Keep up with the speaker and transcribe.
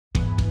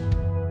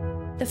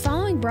The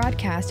following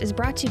broadcast is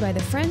brought to you by the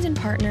friends and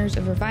partners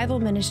of Revival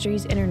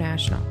Ministries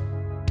International.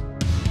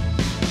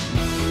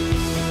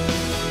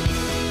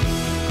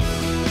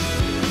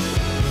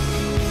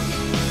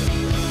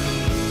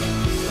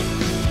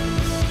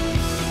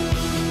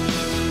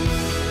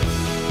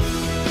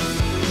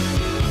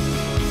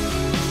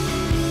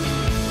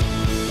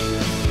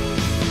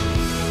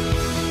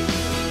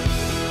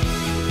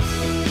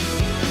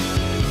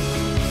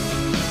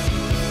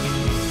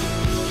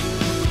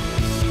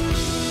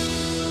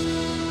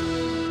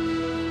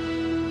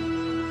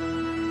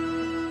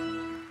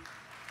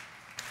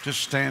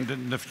 Just stand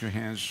and lift your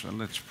hands and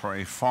let's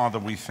pray. Father,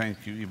 we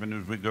thank you even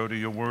as we go to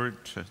your word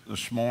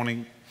this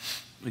morning.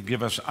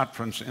 Give us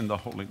utterance in the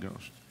Holy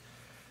Ghost,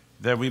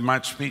 that we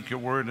might speak your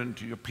word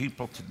unto your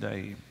people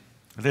today.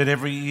 Let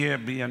every ear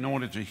be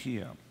anointed to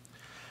hear.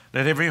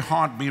 Let every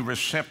heart be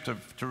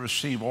receptive to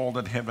receive all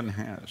that heaven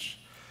has.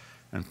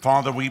 And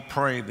Father, we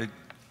pray that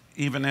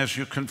even as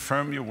you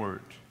confirm your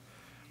word,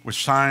 with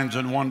signs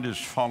and wonders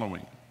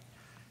following,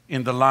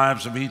 in the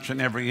lives of each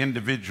and every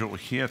individual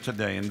here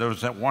today and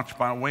those that watch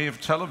by way of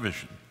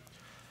television,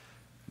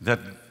 that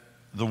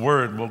the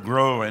word will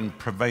grow and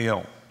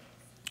prevail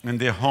in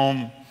their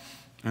home,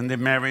 in their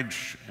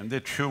marriage, and their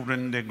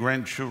children, their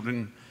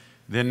grandchildren,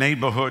 their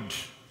neighborhood,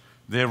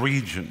 their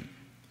region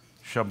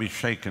shall be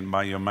shaken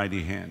by your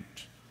mighty hand.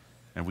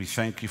 And we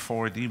thank you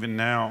for it even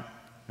now,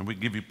 and we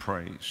give you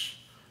praise.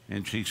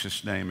 In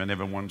Jesus' name, and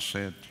everyone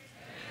said,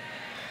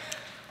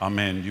 Amen.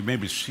 Amen. You may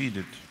be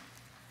seated.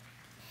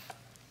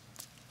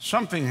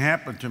 Something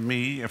happened to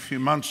me a few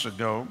months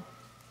ago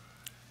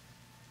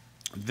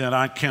that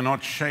I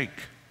cannot shake.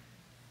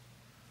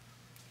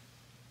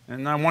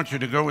 And I want you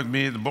to go with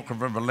me to the book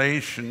of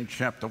Revelation,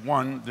 chapter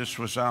 1. This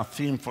was our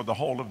theme for the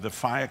whole of the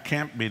fire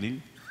camp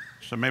meeting.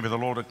 So maybe the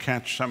Lord will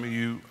catch some of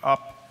you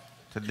up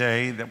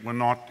today that were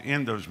not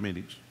in those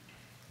meetings.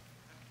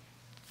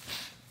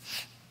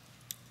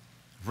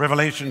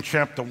 Revelation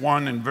chapter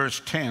 1 and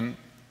verse 10.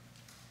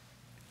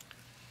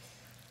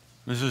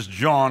 This is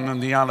John on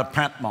the Isle of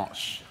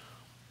Patmos.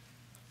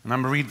 And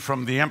I'm going to read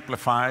from the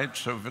Amplified,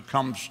 so if it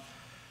comes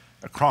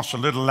across a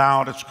little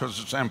loud, it's because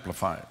it's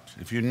amplified.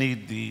 If you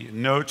need the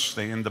notes,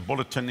 they're in the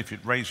bulletin. If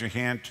you'd raise your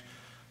hand,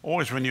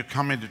 always when you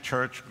come into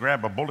church,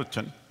 grab a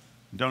bulletin.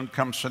 Don't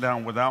come sit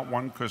down without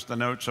one, because the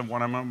notes of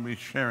what I'm going to be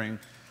sharing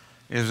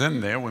is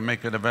in there. We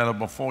make it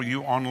available for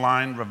you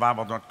online,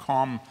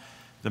 revival.com.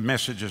 The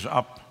message is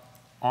up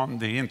on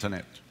the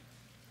internet.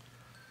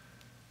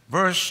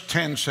 Verse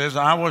 10 says,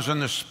 I was in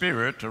the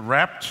Spirit,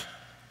 wrapped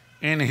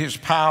in his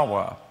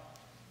power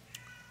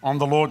on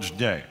the Lord's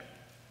day.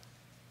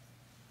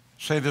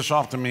 Say this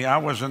after me. I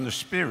was in the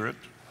Spirit,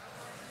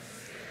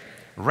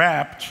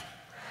 wrapped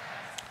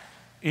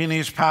in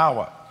his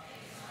power,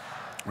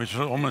 which is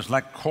almost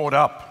like caught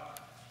up,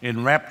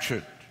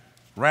 enraptured,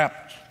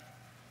 wrapped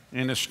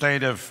in a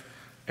state of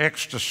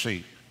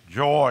ecstasy,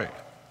 joy,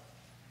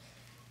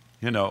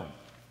 And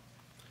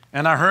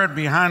I heard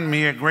behind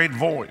me a great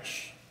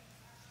voice,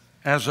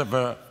 as of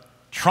a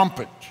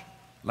trumpet,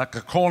 like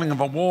a calling of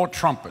a war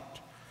trumpet,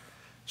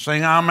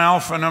 saying, I'm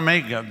Alpha and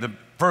Omega, the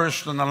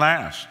first and the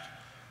last.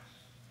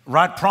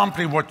 Write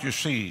promptly what you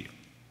see,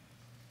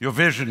 your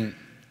vision,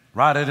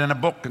 write it in a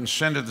book and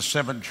send it to the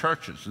 7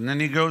 churches. And then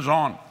he goes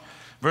on,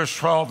 verse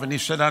 12, and he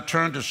said, I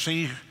turned to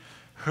see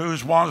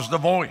whose was the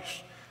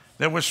voice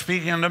that was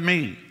speaking unto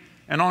me.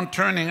 And on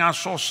turning, I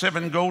saw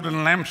 7 golden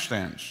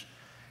lampstands.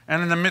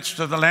 And in the midst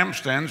of the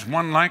lampstands,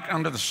 one like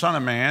unto the Son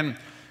of Man,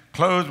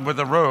 clothed with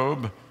a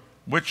robe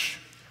which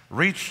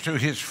reached to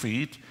his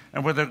feet,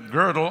 and with a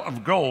girdle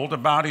of gold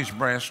about his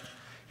breast.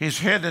 His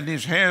head and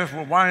his hairs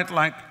were white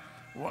like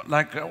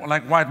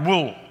white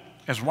wool,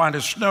 as white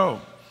as snow.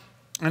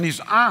 And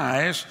his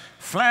eyes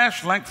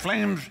flashed like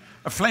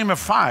a flame of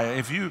fire.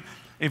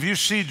 If you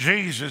see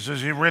Jesus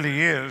as he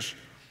really is,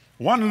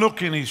 one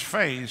look in his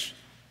face,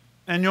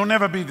 and you'll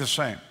never be the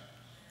same.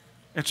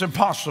 It's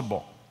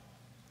impossible.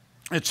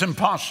 It's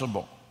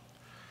impossible.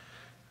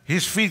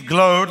 His feet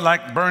glowed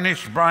like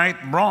burnished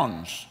bright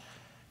bronze,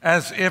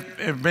 as if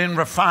it had been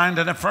refined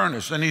in a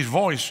furnace. And his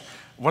voice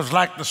was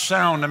like the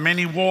sound of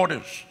many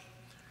waters.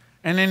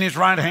 And in his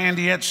right hand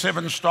he had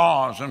 7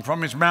 stars, and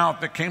from his mouth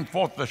there came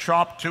forth the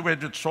sharp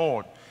 2-edged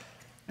sword.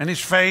 And his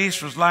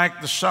face was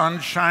like the sun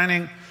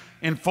shining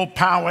in full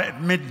power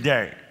at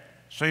midday.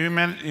 So you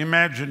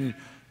imagine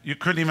you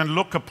couldn't even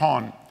look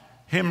upon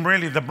him,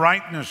 really, the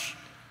brightness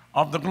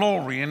of the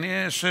glory. And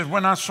it says,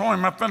 when I saw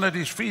him, I fell at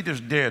his feet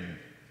as dead.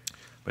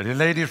 But he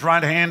laid his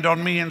right hand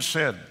on me and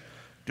said,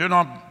 do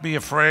not be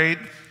afraid.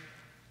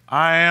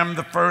 I am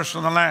the first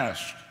and the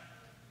last,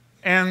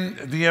 and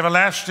the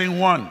everlasting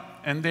one.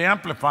 And the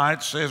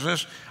Amplified says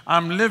this,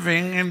 I'm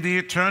living in the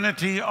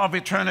eternity of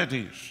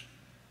eternities.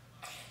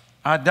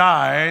 I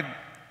died,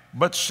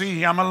 but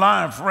see, I'm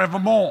alive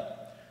forevermore.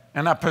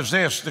 And I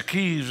possess the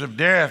keys of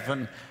death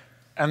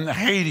and the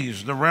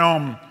Hades, the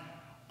realm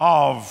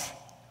of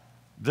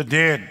the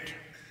dead.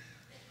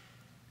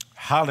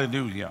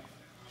 Hallelujah.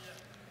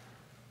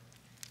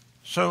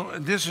 So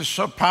this is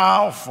so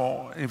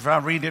powerful. If I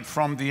read it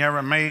from the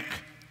Aramaic,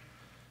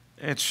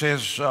 it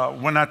says,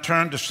 when I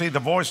turned to see the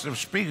voice that was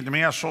speaking to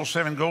me, I saw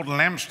 7 golden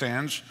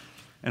lampstands,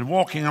 and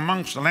walking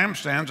amongst the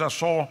lampstands, I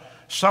saw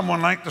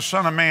someone like the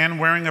Son of Man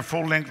wearing a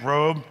full-length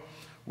robe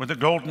with a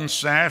golden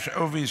sash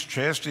over his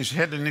chest. His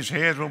head and his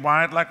hairs were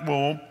white like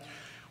wool,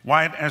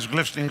 white as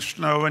glistening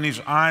snow, and his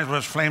eyes were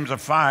as flames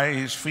of fire.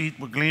 His feet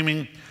were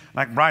gleaming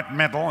like bright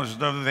metal, as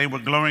though they were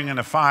glowing in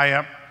a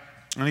fire,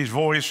 and his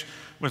voice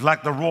was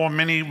like the roar of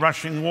many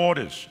rushing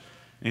waters.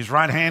 In his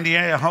right hand he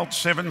held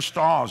 7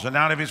 stars, and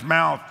out of his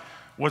mouth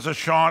was a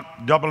sharp,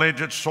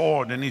 double-edged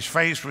sword, and his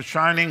face was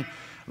shining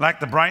like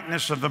the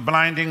brightness of the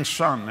blinding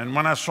sun. And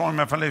when I saw him,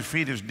 I fell at his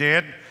feet as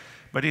dead.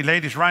 But he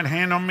laid his right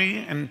hand on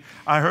me, and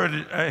I heard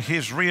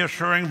his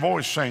reassuring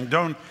voice saying,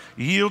 "Don't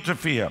yield to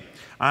fear.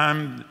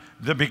 I'm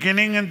the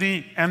beginning and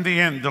the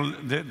end,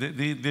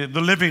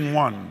 the living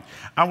one.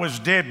 I was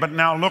dead, but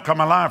now look,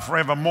 I'm alive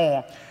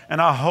forevermore,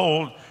 and I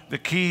hold the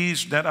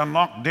keys that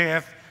unlock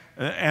death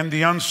and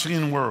the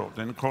unseen world."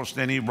 And of course,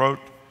 then he wrote,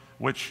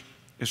 which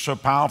is so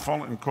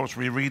powerful. And of course,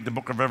 we read the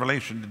book of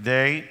Revelation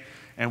today,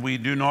 and we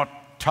do not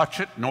touch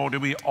it, nor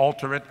do we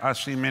alter it. I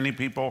see many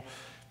people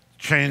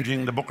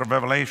changing the book of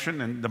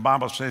Revelation, and the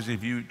Bible says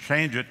if you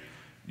change it,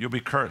 you'll be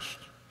cursed.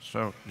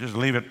 So just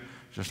leave it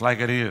just like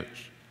it is.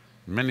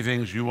 Many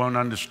things you won't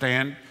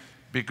understand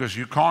because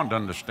you can't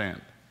understand,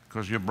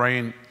 because your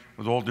brain,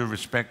 with all due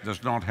respect,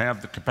 does not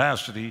have the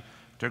capacity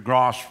to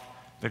grasp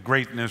the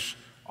greatness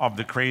of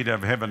the Creator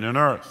of heaven and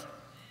earth.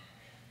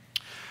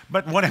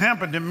 But what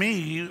happened to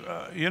me,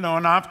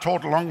 and I've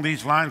taught along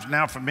these lines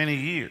now for many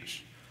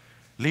years,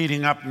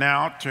 leading up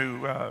now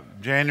to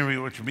January,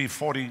 which will be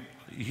 40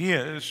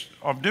 years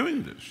of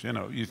doing this.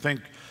 You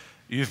think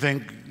you've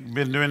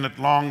been doing it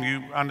long,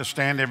 you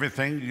understand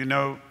everything, you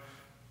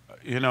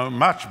know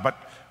much. But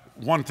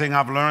one thing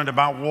I've learned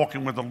about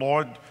walking with the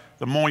Lord,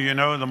 the more you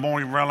know, the more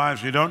you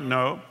realize you don't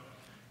know.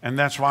 And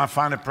that's why I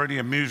find it pretty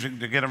amusing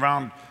to get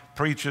around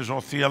preachers or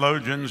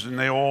theologians, and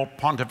they all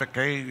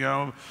pontificate,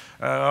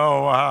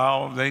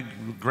 how they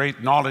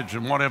great knowledge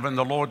and whatever, and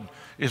the Lord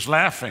is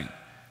laughing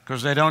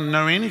because they don't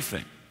know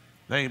anything.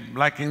 They,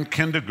 like in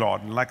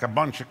kindergarten, like a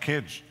bunch of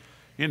kids,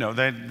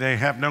 they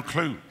have no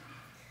clue.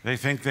 They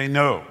think they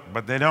know,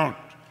 but they don't.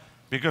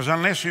 Because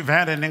unless you've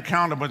had an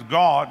encounter with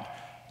God,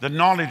 the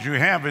knowledge you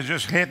have is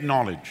just head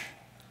knowledge.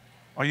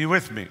 Are you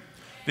with me?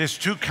 There's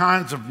 2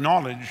 kinds of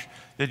knowledge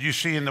that you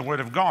see in the Word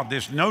of God.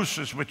 There's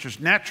gnosis, which is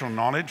natural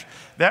knowledge,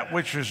 that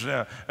which is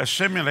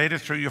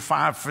assimilated through your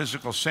 5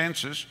 physical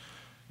senses,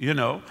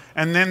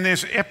 and then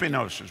there's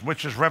epignosis,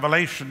 which is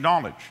revelation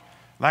knowledge,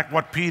 like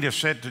what Peter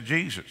said to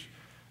Jesus.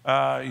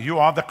 You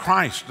are the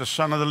Christ, the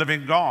Son of the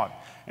living God.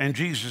 And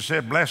Jesus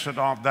said, "Blessed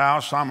art thou,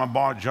 Simon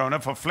Bar-Jonah,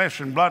 for flesh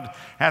and blood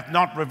hath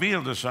not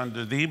revealed this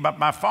unto thee, but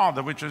my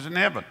Father which is in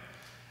heaven."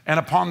 And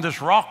upon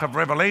this rock of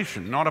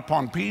revelation, not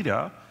upon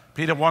Peter,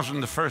 Peter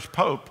wasn't the first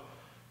pope,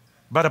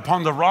 but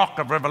upon the rock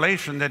of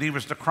revelation that he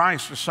was the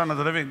Christ, the Son of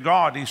the living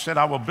God, he said,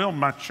 "I will build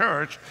my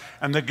church,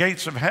 and the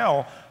gates of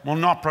hell will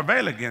not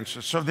prevail against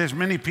it." So there's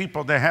many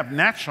people that have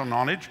natural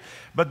knowledge,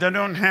 but they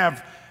don't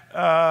have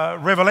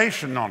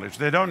revelation knowledge.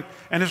 They don't,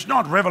 and it's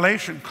not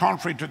revelation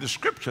contrary to the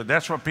Scripture.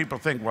 That's what people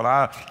think. Well,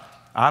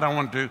 I don't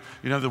want to,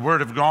 the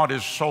Word of God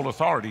is sole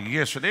authority.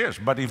 Yes, it is.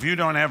 But if you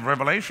don't have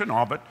revelation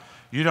of it,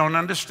 you don't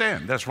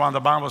understand. That's why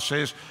the Bible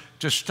says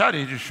to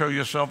study to show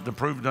yourself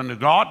approved unto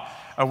God,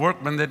 a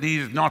workman that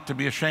needeth not to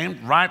be ashamed,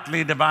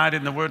 rightly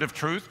dividing the word of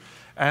truth.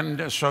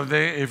 And so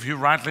if you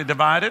rightly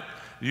divide it,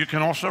 you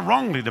can also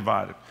wrongly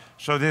divide it.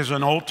 So there's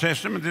an Old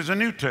Testament, there's a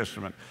New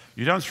Testament.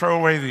 You don't throw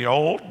away the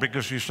old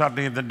because you're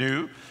suddenly in the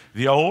new.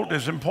 The old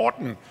is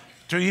important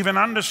to even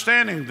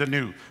understanding the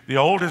new. The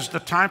old is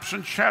the types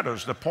and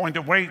shadows, the point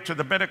away to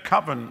the better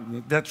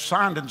covenant that's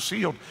signed and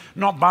sealed,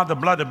 not by the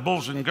blood of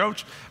bulls and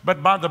goats,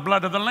 but by the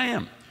blood of the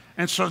Lamb.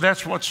 And so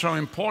that's what's so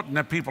important,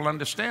 that people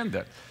understand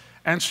that.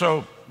 And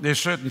so there's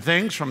certain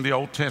things from the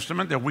Old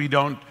Testament that we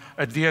don't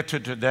adhere to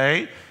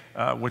today,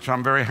 which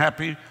I'm very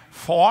happy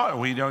for.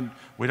 We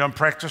don't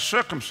practice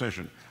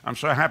circumcision. I'm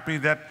so happy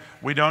that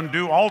we don't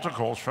do altar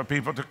calls for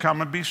people to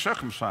come and be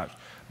circumcised.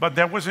 But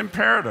that was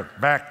imperative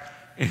back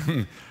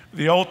in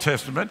the Old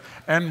Testament,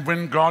 and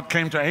when God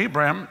came to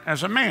Abraham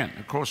as a man.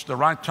 Of course, the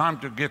right time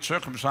to get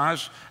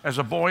circumcised as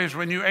a boy is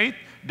when you're 8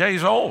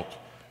 days old,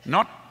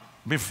 not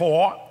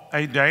before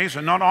 8 days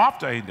and not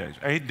after 8 days.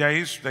 8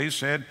 days, they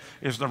said,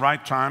 is the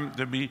right time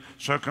to be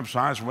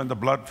circumcised. When the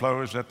blood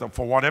flows,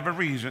 for whatever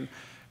reason,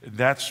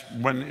 that's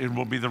when it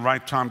will be the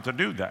right time to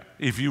do that.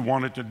 If you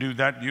wanted to do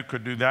that, you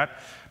could do that.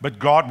 But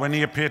God, when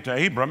he appeared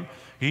to Abram,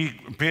 he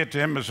appeared to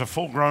him as a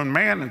full-grown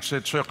man and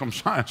said,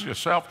 "Circumcise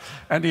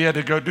yourself." And he had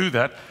to go do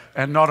that.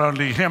 And not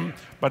only him,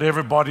 but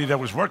everybody that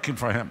was working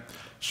for him.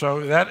 So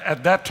that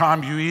at that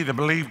time, you either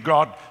believe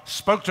God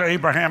spoke to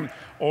Abraham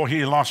or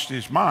he lost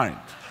his mind,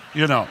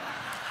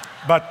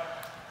 But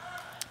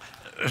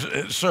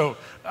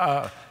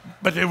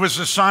it was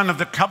a sign of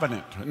the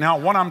covenant. Now,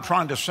 what I'm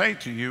trying to say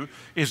to you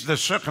is the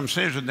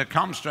circumcision that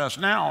comes to us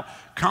now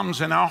comes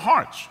in our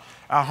hearts.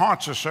 Our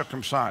hearts are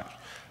circumcised.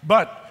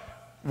 But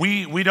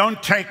We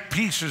don't take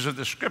pieces of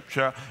the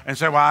scripture and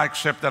say, well, I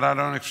accept that, I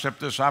don't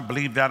accept this, I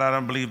believe that, I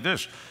don't believe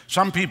this.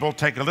 Some people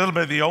take a little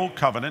bit of the old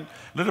covenant,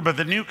 a little bit of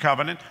the new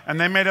covenant, and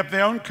they made up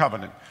their own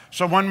covenant.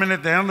 So one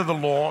minute they're under the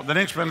law, the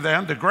next minute they're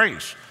under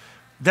grace.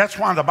 That's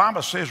why the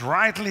Bible says,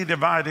 rightly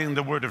dividing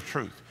the word of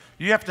truth.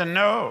 You have to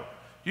know,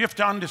 you have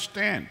to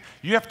understand,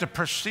 you have to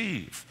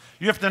perceive.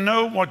 You have to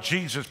know what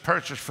Jesus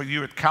purchased for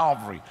you at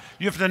Calvary.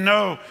 You have to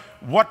know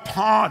what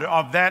part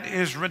of that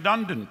is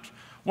redundant,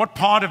 what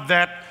part of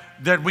that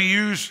we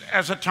use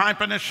as a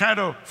type and a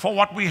shadow for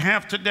what we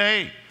have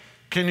today.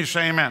 Can you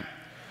say amen?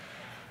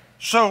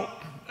 So,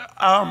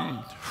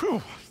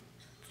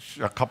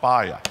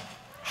 kabaya,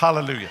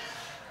 hallelujah.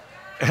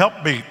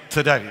 Help me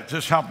today,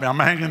 just help me. I'm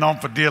hanging on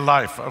for dear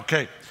life,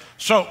 okay.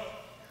 So,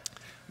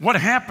 what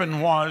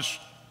happened was,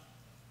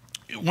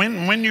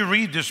 when you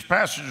read this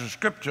passage of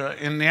scripture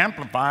in the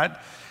Amplified,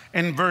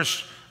 in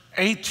verse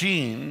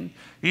 18,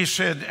 he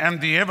said, and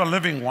the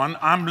ever-living one,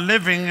 I'm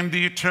living in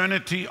the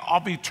eternity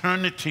of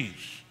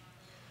eternities.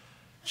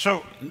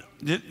 So,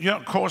 you know,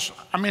 of course,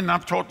 I mean,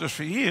 I've taught this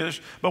for years,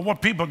 but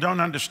what people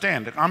don't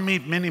understand, I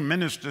meet many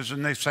ministers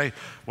and they say,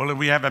 well,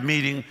 we have a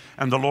meeting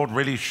and the Lord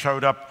really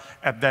showed up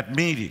at that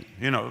meeting,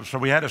 you know, so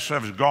we had a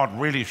service, God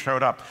really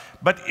showed up.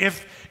 But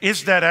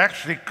is that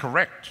actually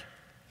correct?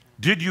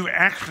 Did you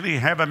actually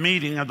have a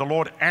meeting and the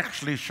Lord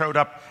actually showed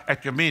up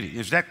at your meeting?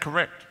 Is that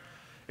correct?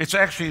 It's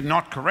actually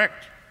not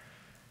correct.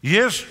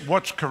 Here's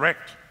what's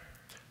correct.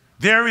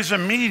 There is a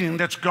meeting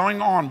that's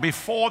going on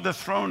before the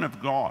throne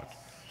of God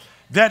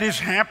that is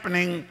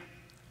happening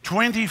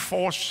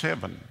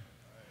 24/7.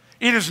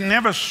 It has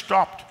never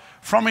stopped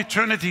from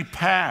eternity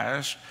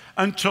past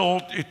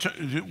until,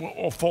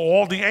 for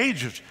all the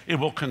ages, it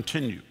will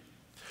continue.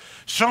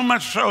 So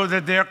much so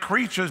that there are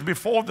creatures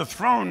before the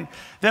throne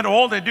that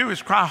all they do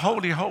is cry,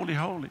 holy, holy,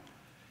 holy.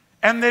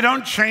 And they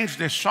don't change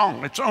their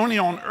song. It's only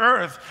on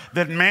earth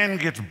that man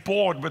gets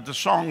bored with the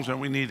songs and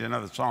we need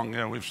another song. You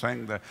know, we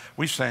sang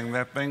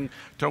that thing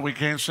till we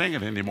can't sing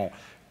it anymore.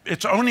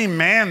 It's only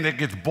man that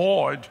gets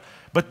bored,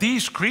 but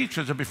these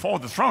creatures are before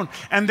the throne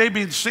and they've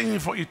been singing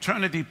for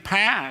eternity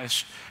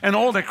past and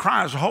all they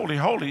cry is holy,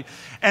 holy.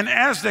 And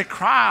as they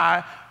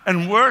cry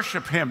and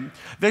worship him,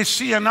 they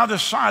see another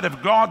side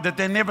of God that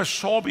they never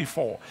saw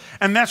before.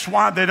 And that's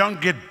why they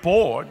don't get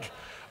bored.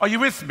 Are you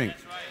with me?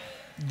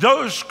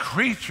 Those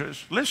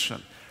creatures,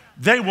 listen,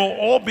 they will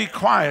all be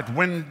quiet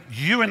when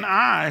you and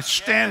I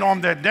stand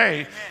on that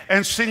day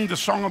and sing the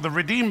song of the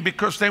redeemed,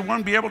 because they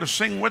won't be able to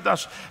sing with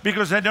us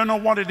because they don't know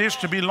what it is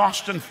to be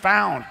lost and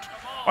found.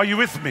 Are you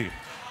with me?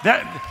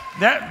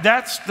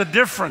 That's the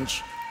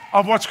difference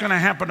of what's going to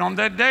happen on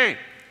that day.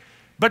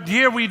 But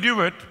here we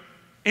do it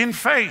in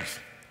faith.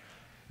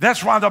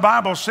 That's why the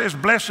Bible says,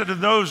 blessed are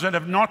those that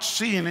have not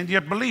seen and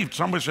yet believed.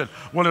 Somebody said,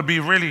 well, it'll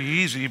be really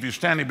easy if you're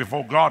standing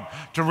before God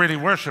to really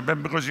worship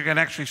him because you can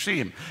actually see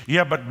him.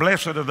 Yeah, but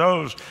blessed are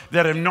those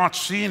that have not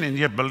seen and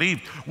yet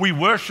believed. We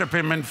worship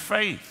him in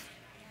faith.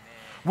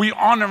 We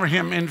honor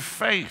him in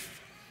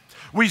faith.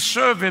 We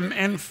serve him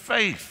in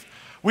faith.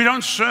 We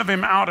don't serve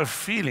him out of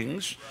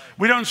feelings.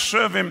 We don't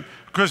serve him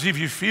because if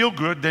you feel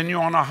good, then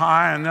you're on a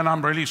high, and then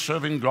I'm really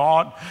serving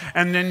God.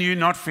 And then you're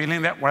not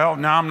feeling that well.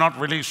 Now I'm not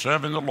really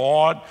serving the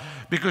Lord,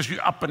 because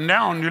you're up and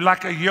down. You're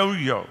like a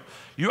yo-yo.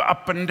 You're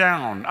up and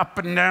down, up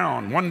and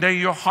down. One day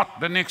you're hot,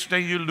 the next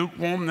day you're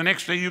lukewarm, the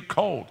next day you're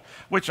cold,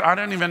 which I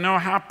don't even know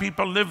how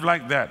people live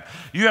like that.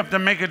 You have to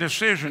make a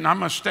decision. I'm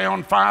going to stay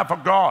on fire for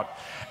God,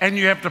 and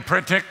you have to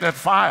protect that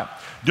fire.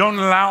 Don't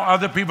allow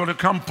other people to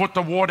come put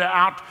the water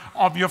out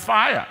of your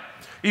fire.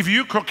 If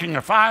you're cooking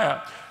a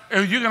fire,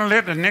 are you going to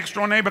let the next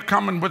door neighbor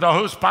come in with a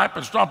hose pipe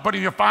and start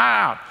putting your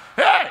fire out?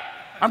 Hey,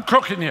 I'm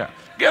cooking here.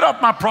 Get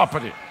off my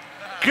property.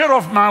 Get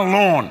off my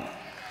lawn.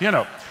 You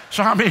know.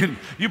 So, I mean,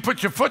 you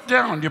put your foot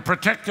down. You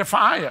protect your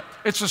fire.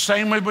 It's the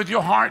same way with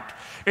your heart.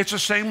 It's the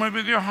same way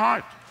with your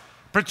heart.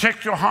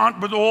 Protect your heart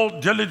with all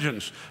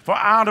diligence, for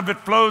out of it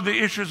flow the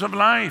issues of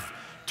life,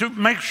 to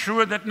make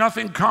sure that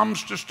nothing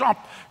comes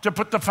to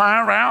put the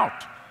fire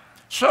out.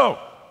 So,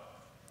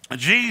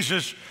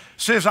 Jesus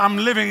says, I'm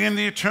living in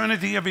the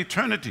eternity of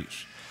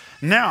eternities.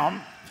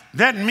 Now,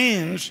 that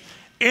means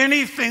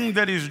anything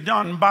that is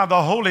done by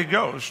the Holy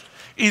Ghost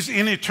is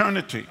in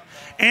eternity.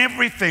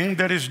 Everything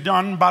that is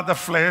done by the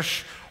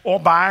flesh or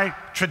by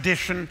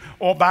tradition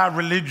or by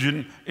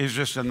religion is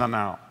just in the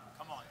now.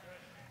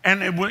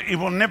 And it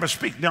will never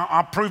speak. Now,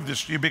 I'll prove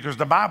this to you, because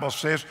the Bible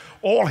says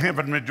all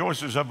heaven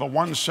rejoices over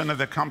one sinner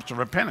that comes to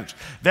repentance.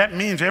 That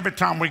means every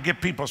time we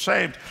get people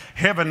saved,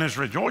 heaven is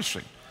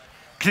rejoicing.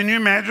 Can you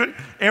imagine?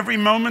 Every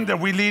moment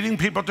that we're leading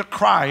people to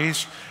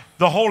Christ,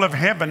 the whole of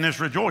heaven is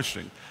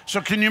rejoicing.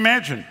 So can you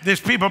imagine? There's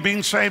people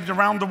being saved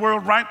around the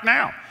world right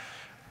now.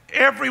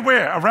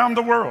 Everywhere around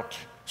the world.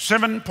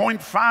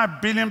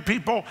 7.5 billion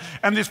people,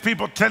 and there's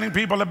people telling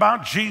people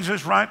about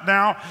Jesus right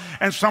now,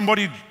 and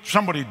somebody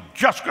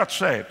just got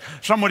saved.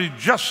 Somebody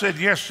just said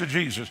yes to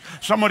Jesus.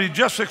 Somebody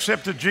just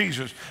accepted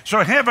Jesus. So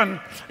heaven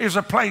is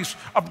a place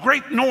of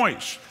great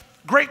noise.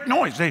 Great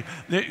noise.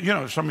 You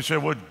know, somebody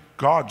said, well,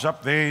 God's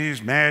up there,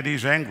 he's mad,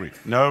 he's angry.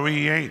 No,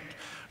 he ain't.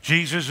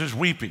 Jesus is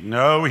weeping.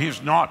 No,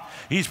 he's not.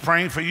 He's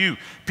praying for you.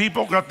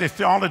 People got their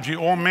theology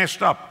all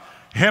messed up.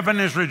 Heaven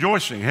is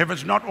rejoicing.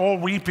 Heaven's not all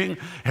weeping.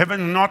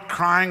 Heaven's not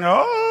crying,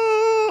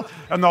 oh,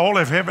 and the whole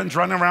of heaven's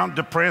running around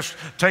depressed,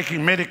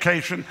 taking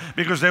medication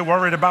because they're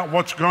worried about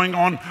what's going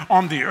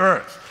on the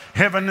earth.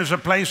 Heaven is a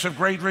place of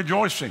great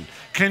rejoicing.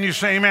 Can you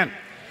say amen?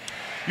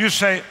 You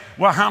say,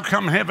 well, how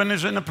come heaven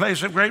is in a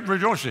place of great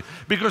rejoicing?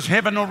 Because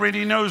heaven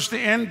already knows the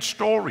end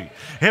story.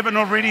 Heaven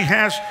already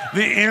has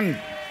the end.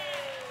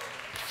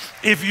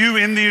 If you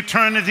in the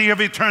eternity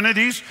of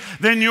eternities,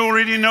 then you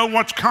already know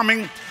what's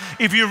coming.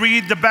 If you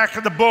read the back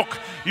of the book,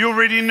 you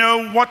already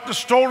know what the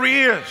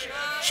story is.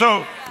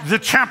 So the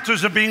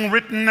chapters are being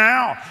written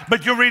now,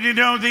 but you already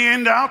know the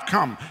end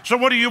outcome. So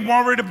what are you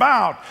worried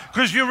about?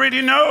 Because you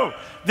already know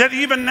that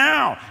even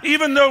now,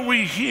 even though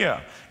we're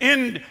here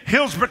in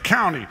Hillsborough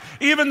County,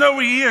 even though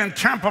we're here in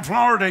Tampa,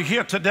 Florida,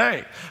 here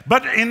today,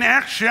 but in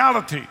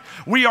actuality,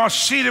 we are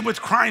seated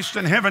with Christ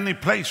in heavenly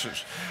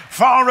places,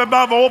 far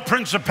above all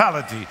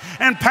principality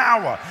and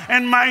power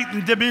and might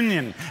and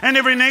dominion and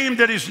every name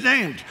that is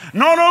named,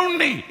 not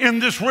only in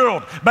this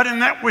world, but in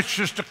that which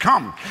is to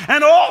come.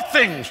 And all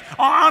things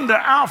are under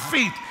our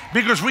feet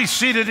because we're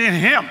seated in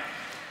Him.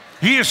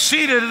 He is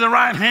seated at the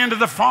right hand of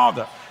the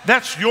Father.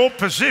 That's your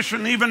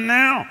position even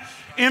now.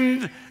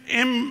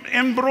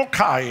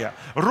 Imbrokaya,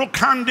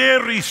 Rokande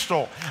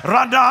Risto,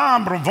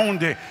 Radam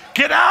Rovonde.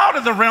 Get out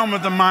of the realm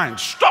of the mind.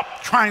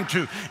 Stop trying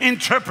to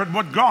interpret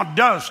what God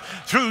does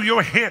through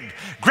your head.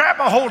 Grab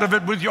a hold of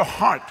it with your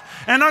heart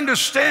and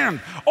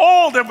understand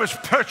all that was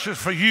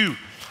purchased for you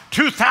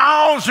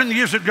 2,000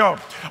 years ago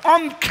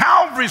on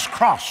Calvary's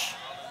cross.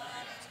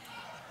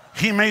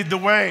 He made the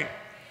way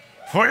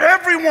for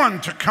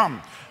everyone to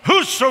come.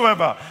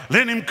 Whosoever,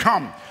 let him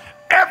come.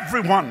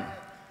 Everyone,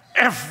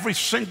 every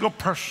single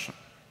person.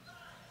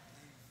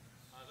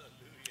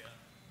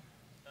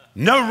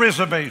 No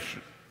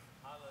reservation.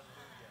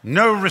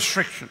 No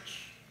restrictions.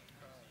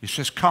 He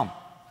says, come.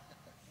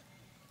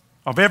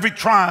 Of every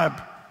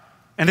tribe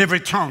and every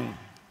tongue,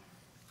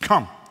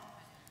 come.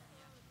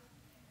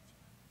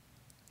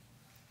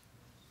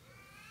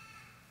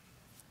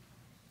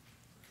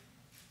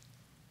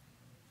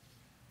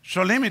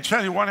 So let me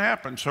tell you what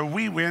happened. So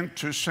we went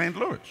to St.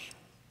 Louis,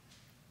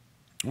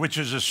 which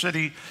is a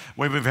city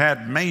where we've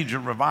had major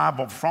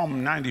revival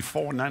from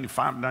 94,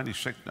 95,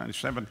 96,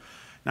 97,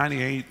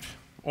 98,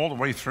 all the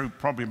way through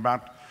probably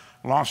about,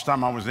 last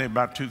time I was there,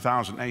 about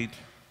 2008.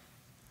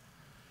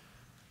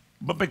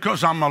 But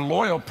because I'm a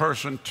loyal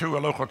person to a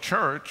local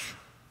church,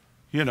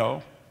 you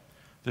know,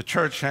 the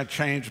church had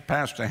changed, the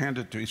pastor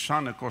handed it to his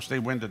son. Of course, they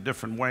went a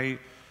different way.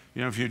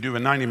 You know, if you do a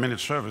 90-minute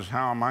service,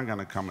 how am I going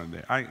to come in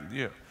there?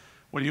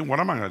 What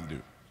am I going to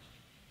do?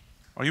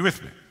 Are you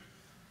with me?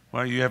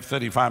 Well, you have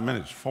 35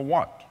 minutes. For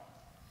what?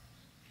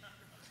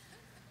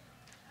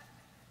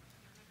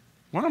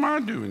 What am I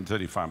going to do in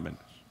 35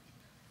 minutes?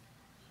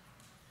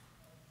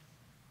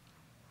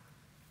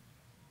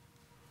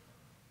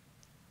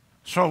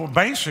 So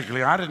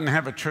basically, I didn't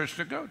have a church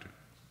to go to.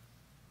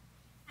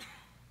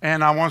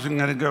 And I wasn't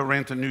going to go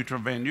rent a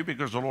neutral venue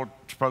because the Lord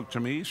spoke to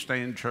me,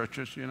 stay in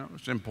churches, you know,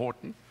 it's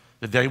important.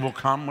 The day will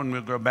come when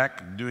we'll go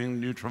back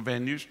doing neutral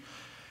venues.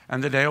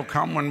 And the day will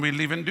come when we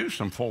leave and do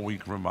some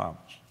 4-week revivals.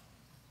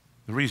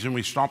 The reason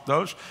we stopped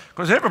those,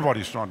 because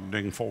everybody started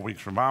doing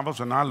 4-week revivals,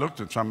 and I looked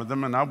at some of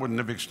them, and I wouldn't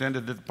have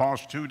extended it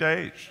past 2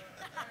 days.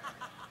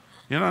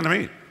 You know what I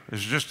mean?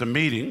 It's just a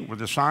meeting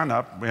with a sign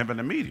up. We're having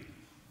a meeting.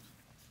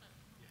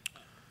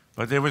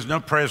 But there was no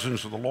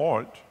presence of the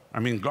Lord. I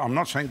mean, I'm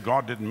not saying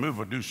God didn't move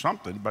or do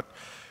something, but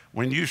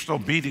when you're still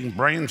beating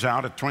brains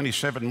out at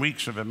 27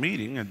 weeks of a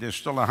meeting and there's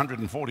still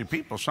 140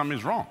 people,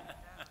 something's wrong.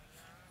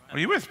 Are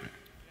you with me?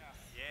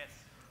 Yes.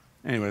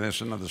 Anyway, that's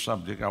another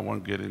subject I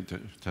won't get into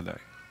today.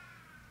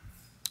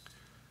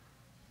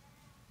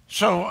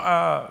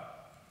 So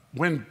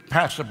when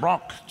Pastor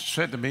Brock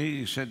said to me,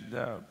 he said,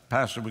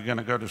 Pastor, we're going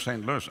to go to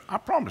St. Louis. I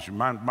promise you,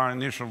 my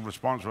initial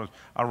response was,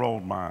 I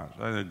rolled my eyes.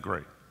 I said,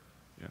 great.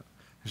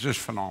 It's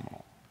just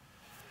phenomenal.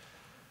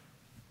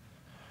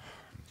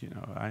 You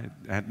know, I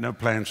had no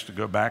plans to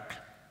go back.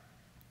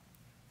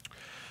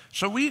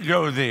 So we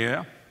go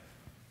there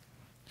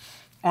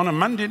on a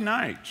Monday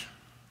night,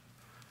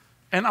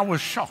 and I was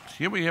shocked.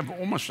 Here we have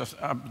almost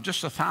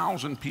just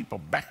 1,000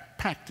 people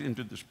packed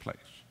into this place.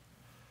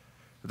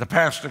 The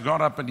pastor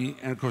got up, and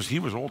of course he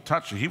was all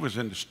touched. He was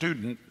a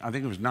student, I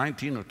think he was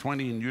 19 or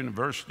 20 in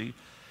university.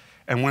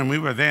 And when we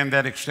were there in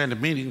that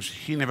extended meetings,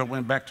 he never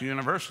went back to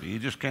university. He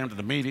just came to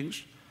the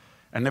meetings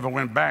and never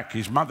went back.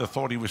 His mother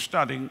thought he was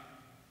studying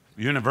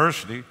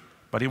university,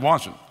 but he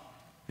wasn't.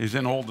 He's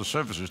in all the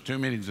services, 2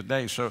 meetings a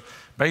day. So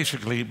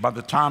basically, by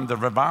the time the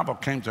revival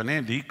came to an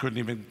end, he couldn't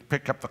even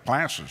pick up the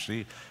classes.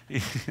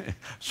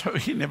 So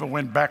he never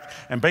went back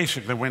and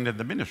basically went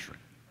into ministry.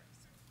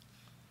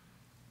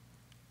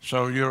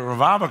 So your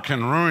revival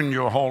can ruin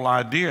your whole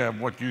idea of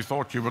what you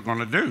thought you were going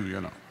to do,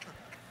 you know.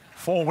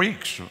 4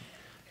 weeks,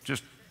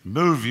 just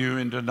move you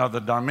into another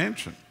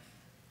dimension.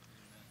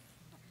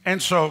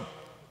 And so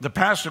the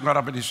pastor got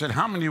up and he said,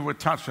 how many were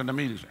touched in the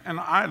meetings? And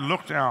I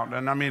looked out,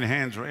 and I mean,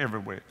 hands were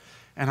everywhere.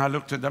 And I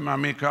looked at them. I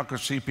mean, I could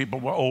see people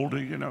were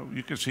older, you know.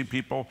 You could see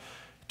people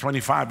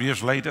 25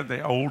 years later,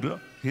 they're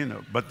older, you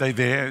know. But they're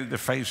there, their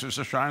faces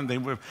are shining. They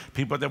were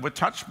people that were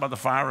touched by the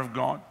fire of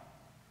God.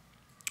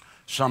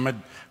 Some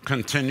had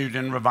continued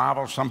in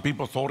revival. Some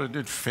people thought it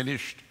had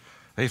finished.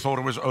 They thought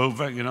it was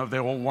over. You know, they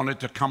all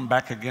wanted to come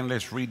back again.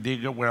 Let's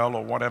redig a well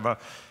or whatever.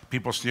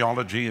 People's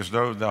theology is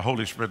though the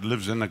Holy Spirit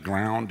lives in the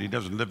ground. He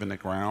doesn't live in the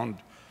ground.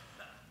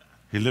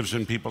 He lives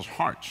in people's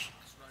hearts.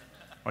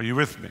 Are you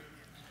with me?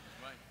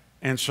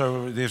 And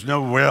so there's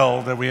no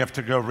well that we have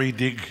to go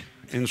redig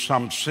in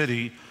some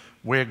city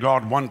where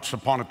God once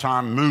upon a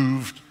time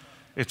moved.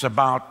 It's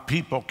about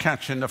people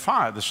catching the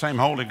fire. The same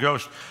Holy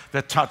Ghost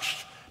that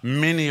touched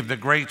many of the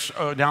greats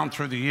down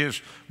through the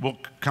years will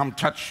come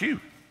touch you.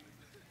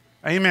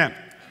 Amen.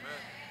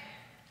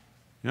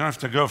 You don't have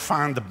to go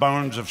find the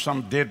bones of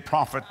some dead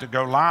prophet to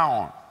go lie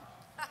on.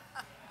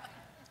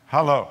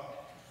 Hello.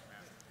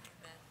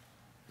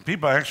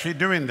 People are actually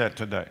doing that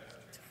today.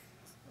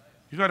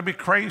 You got to be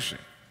crazy.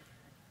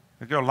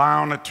 They go lie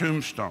on a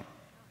tombstone.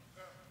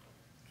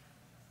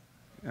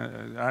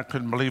 I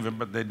couldn't believe it,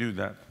 but they do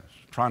that.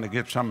 Trying to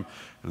get some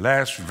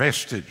last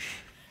vestige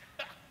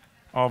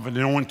of an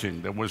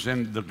anointing that was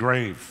in the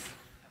grave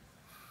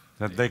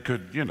that they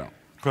could, you know,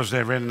 because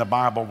they read in the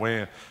Bible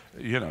where,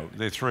 you know,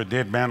 they threw a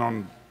dead man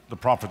on the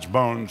prophet's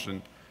bones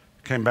and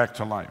came back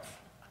to life.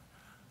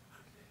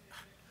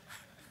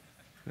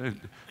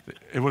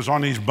 It was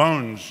on his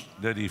bones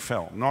that he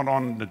fell, not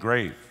on the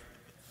grave,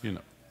 you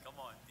know. Come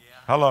on. Yeah.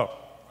 Hello.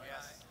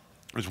 Yes.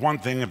 It's one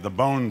thing if the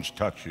bones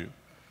touch you.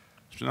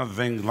 It's another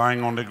thing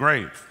lying on the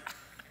grave.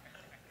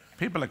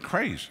 People are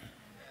crazy.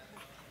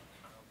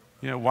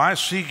 You know, why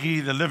seek ye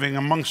the living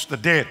amongst the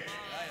dead?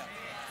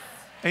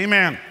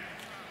 Amen.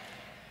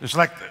 It's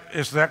like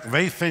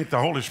they think the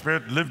Holy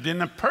Spirit lived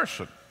in a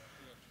person.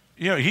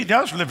 You know, he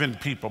does live in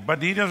people,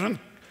 but he doesn't,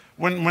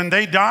 when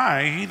they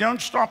die, he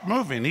don't stop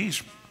moving.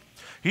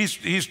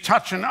 He's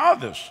touching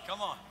others.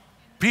 Come on.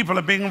 People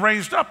are being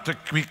raised up to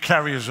be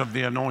carriers of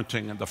the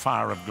anointing and the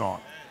fire of God.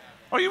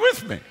 Are you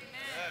with me?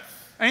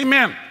 Yes.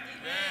 Amen. Amen.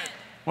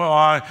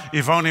 Well,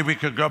 if only we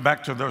could go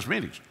back to those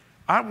meetings.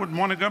 I wouldn't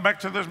want to go back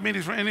to those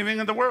meetings for anything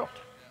in the world.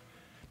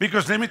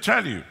 Because let me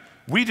tell you,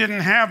 we didn't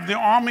have the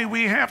army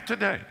we have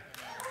today.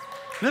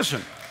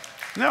 Listen,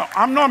 no,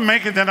 I'm not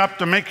making that up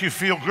to make you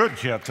feel good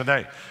here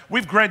today.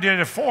 We've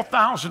graduated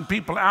 4,000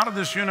 people out of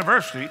this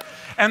university,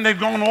 and they've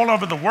gone all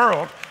over the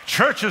world.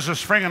 Churches are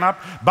springing up.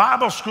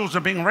 Bible schools are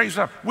being raised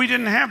up. We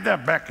didn't have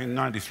that back in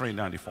 93,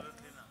 94.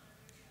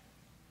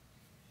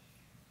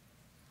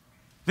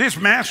 There's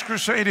mass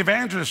crusade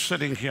evangelists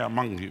sitting here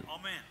among you.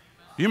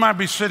 You might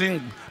be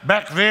sitting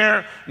back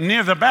there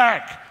near the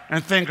back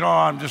and think, oh,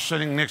 I'm just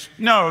sitting next.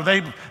 No,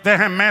 they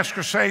have mass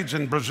crusades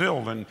in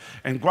Brazil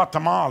and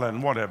Guatemala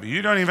and whatever.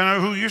 You don't even know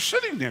who you're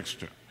sitting next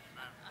to.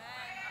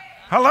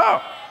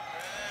 Hello.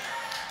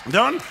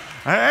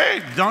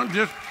 Don't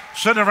just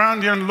sit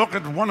around here and look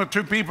at one or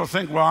two people and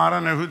think, well, I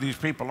don't know who these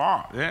people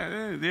are.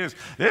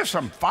 There's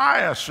some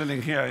fire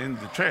sitting here in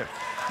the church.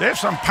 There's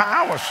some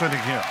power sitting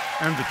here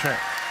in the church.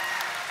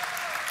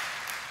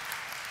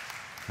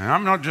 And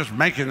I'm not just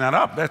making that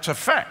up. That's a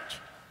fact.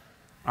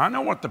 I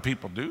know what the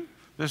people do.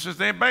 This is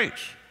their base.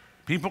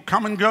 People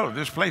come and go.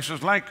 This place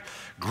is like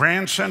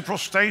Grand Central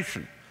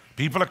Station.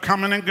 People are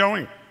coming and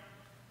going.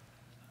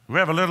 We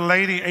have a little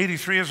lady,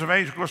 83 years of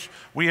age. Of course,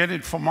 we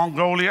headed for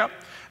Mongolia.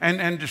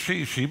 And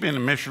she's been a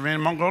missionary in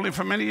Mongolia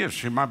for many years.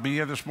 She might be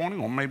here this morning,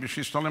 or maybe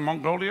she's still in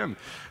Mongolia. And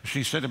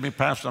she said to me,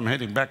 Pastor, I'm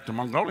heading back to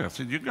Mongolia. I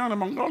said, you're going to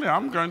Mongolia?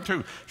 I'm going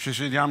too. She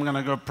said, yeah, I'm going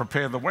to go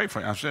prepare the way for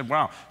you. I said,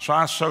 wow. So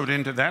I sewed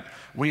into that.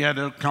 We had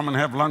her come and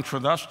have lunch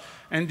with us.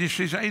 And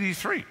she's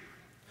 83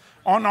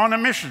 on a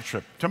mission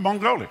trip to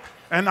Mongolia.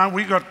 And now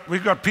we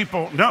got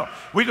people, no,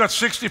 we got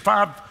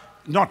 65,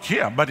 not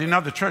here, but in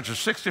other churches,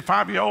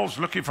 65-year-olds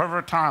looking for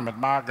retirement.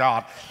 My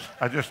God,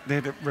 I just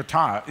need to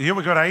retire. Here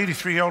we got an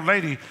 83-year-old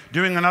lady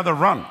doing another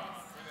run.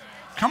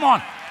 Come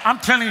on. I'm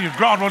telling you,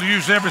 God will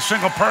use every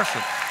single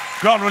person.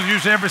 God will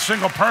use every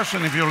single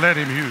person if you let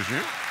him use you.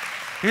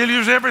 He'll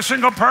use every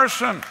single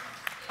person.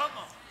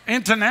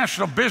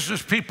 International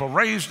business people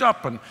raised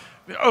up and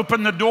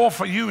open the door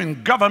for you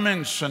in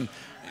governments. And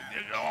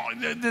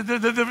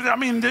I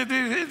mean,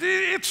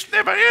 it's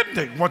never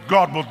ending what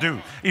God will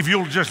do if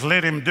you'll just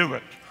let him do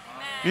it.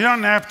 You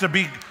don't have to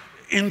be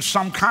in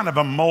some kind of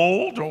a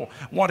mold or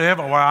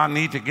whatever. Well, I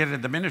need to get into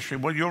the ministry.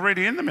 Well, you're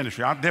already in the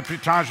ministry. I'll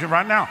deputize you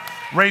right now.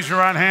 Raise your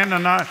right hand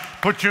and I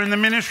put you in the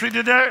ministry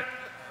today.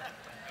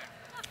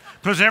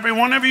 Because every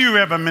one of you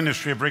have a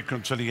ministry of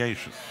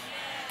reconciliation.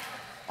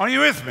 Are you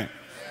with me?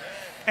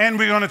 And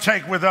we're going to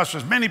take with us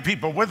as many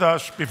people with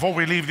us before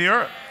we leave the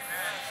earth.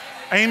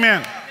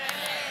 Amen.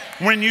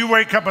 When you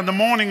wake up in the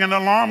morning, an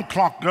alarm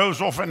clock goes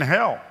off in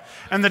hell,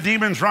 and the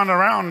demons run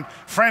around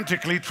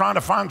frantically trying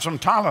to find some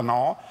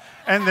Tylenol,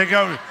 and they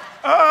go,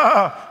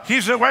 oh,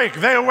 he's awake,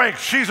 they're awake,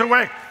 she's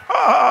awake,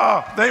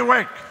 oh, they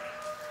awake.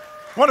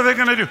 What are they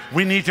going to do?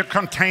 We need to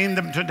contain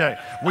them today.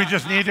 We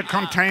just need to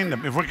contain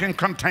them. If we can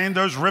contain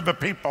those river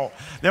people,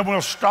 then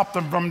we'll stop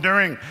them from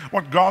doing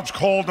what God's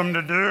called them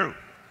to do.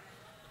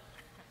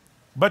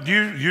 But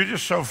you're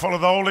just so full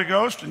of the Holy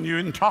Ghost and you're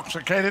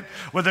intoxicated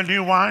with the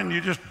new wine,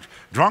 you're just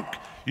drunk,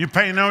 you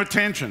pay no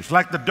attention. It's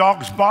like the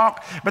dogs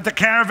bark, but the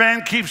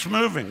caravan keeps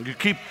moving. You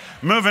keep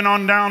moving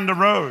on down the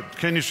road.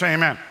 Can you say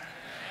amen?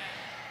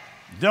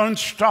 Don't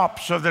stop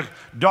so the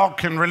dog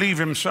can relieve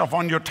himself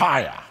on your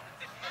tire.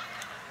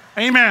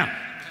 Amen.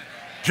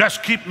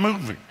 Just keep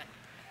moving.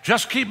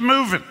 Just keep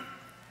moving.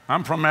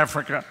 I'm from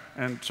Africa,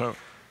 and so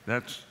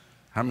that's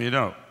how many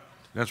know.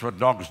 That's what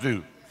dogs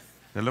do.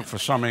 They look for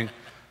something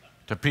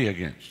to pee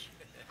against.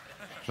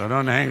 So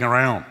don't hang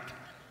around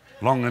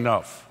long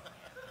enough.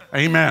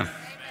 Amen.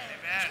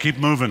 Just keep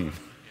moving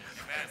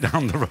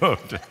down the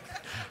road.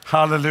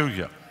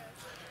 Hallelujah.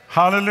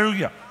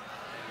 Hallelujah.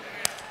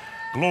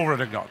 Glory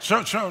to God.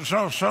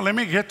 So let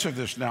me get to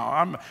this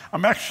now.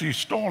 I'm actually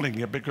stalling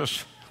you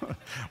because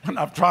when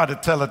I've tried to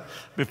tell it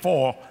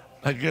before,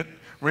 I get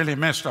really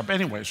messed up.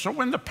 Anyway, so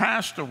when the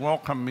pastor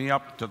welcomed me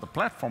up to the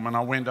platform and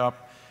I went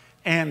up,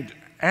 and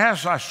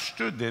as I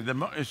stood there,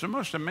 it's the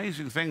most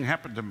amazing thing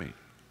happened to me.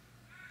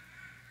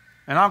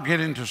 And I'll get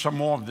into some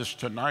more of this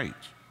tonight.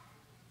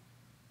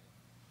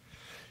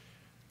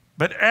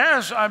 But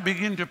as I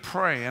began to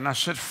pray, and I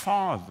said,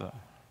 Father,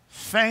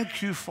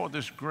 thank you for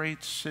this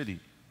great city.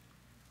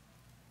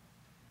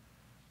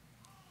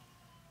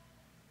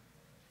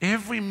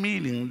 Every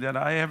meeting that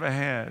I ever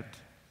had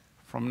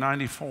from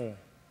 94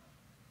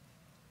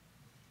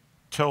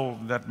 till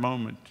that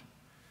moment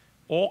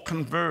all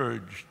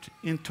converged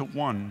into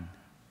one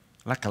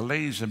like a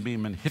laser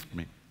beam and hit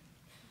me.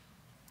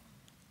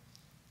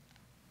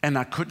 And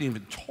I couldn't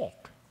even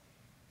talk.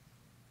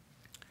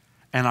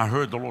 And I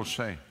heard the Lord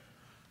say,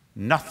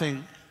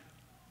 nothing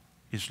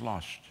is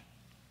lost.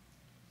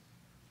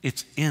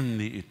 It's in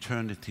the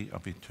eternity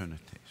of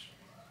eternities.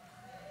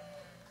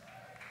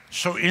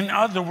 So in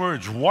other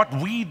words, what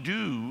we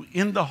do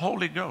in the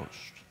Holy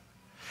Ghost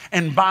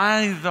and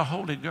by the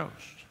Holy Ghost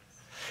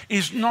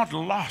is not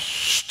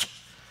lost.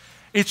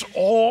 It's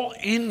all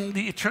in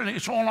the eternity.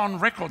 It's all on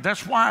record.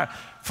 That's why,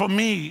 for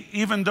me,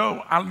 even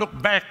though I look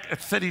back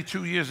at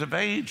 32 years of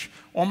age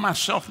on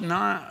myself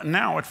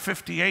now at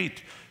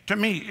 58, to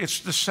me, it's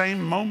the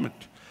same moment.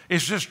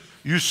 It's just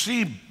you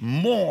see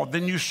more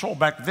than you saw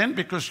back then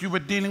because you were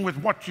dealing with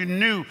what you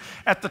knew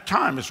at the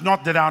time. It's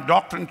not that our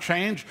doctrine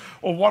changed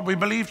or what we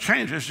believe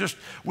changed. It's just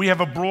we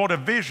have a broader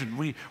vision.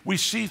 We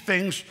see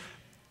things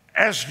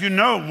as you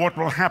know what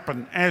will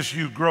happen as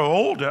you grow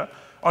older.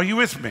 Are you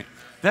with me?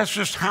 That's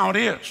just how it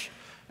is.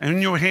 And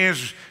your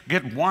hairs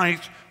get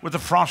white with the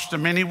frost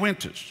of many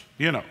winters,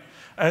 you know.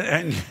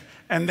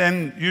 And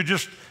then you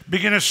just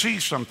begin to see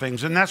some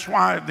things. And that's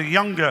why the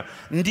younger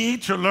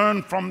need to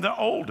learn from the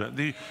older.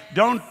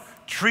 Don't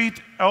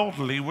treat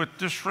elderly with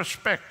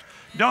disrespect.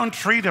 Don't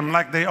treat them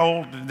like they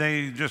old.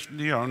 They just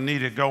need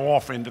to go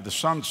off into the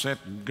sunset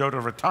and go to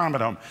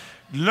retirement home.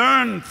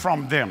 Learn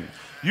from them.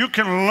 You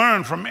can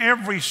learn from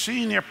every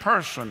senior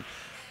person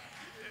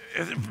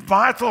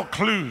vital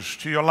clues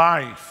to your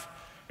life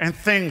and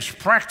things,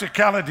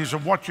 practicalities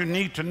of what you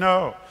need to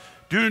know.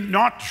 Do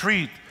not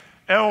treat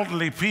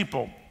elderly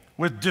people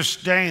with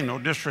disdain or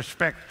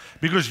disrespect,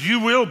 because you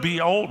will be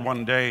old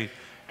one day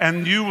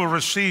and you will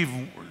receive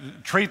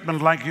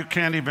treatment like you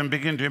can't even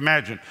begin to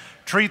imagine.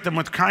 Treat them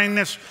with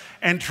kindness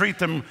and treat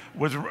them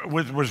with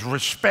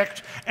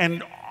respect,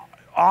 and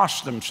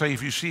ask them, say,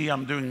 if you see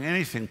I'm doing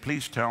anything,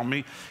 please tell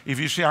me. If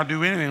you see I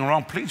do anything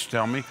wrong, please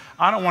tell me.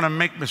 I don't want to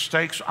make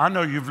mistakes. I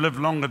know you've lived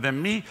longer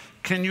than me.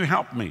 Can you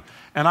help me?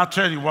 And I'll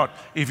tell you what,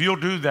 if you'll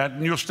do that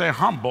and you'll stay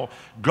humble,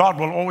 God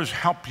will always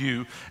help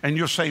you, and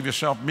you'll save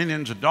yourself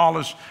millions of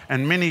dollars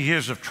and many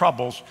years of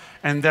troubles,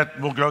 and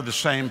that will go the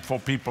same for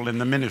people in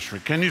the ministry.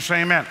 Can you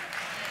say amen?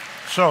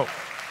 So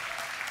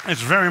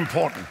it's very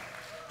important.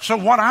 So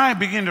what I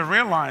begin to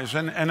realize,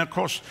 and of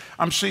course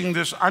I'm seeing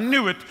this, I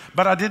knew it,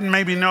 but I didn't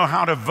maybe know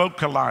how to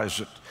vocalize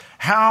it.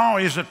 How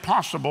is it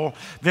possible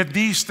that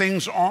these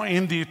things are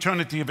in the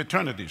eternity of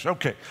eternities?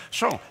 Okay,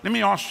 so let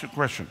me ask you a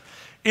question.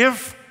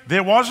 If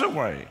there was a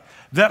way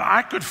that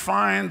I could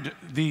find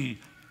the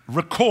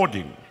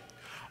recording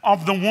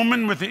of the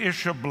woman with the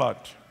issue of blood,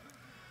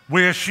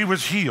 where she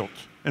was healed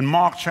in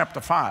Mark chapter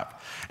 5,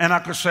 and I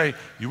could say,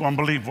 you won't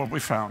believe what we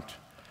found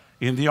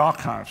in the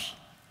archives.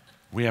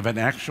 We have an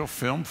actual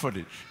film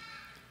footage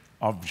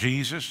of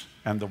Jesus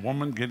and the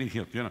woman getting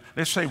healed.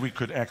 Let's say we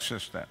could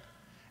access that.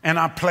 And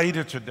I played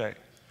it today.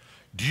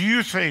 Do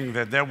you think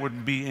that that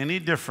would be any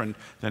different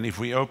than if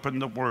we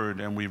opened the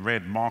Word and we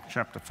read Mark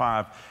chapter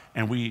 5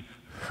 and we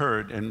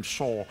heard and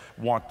saw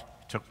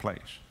what took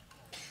place?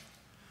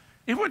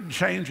 It wouldn't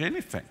change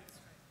anything.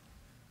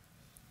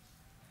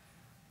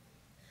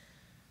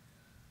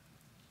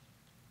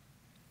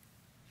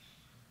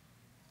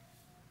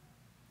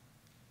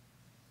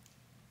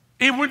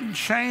 It wouldn't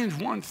change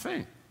one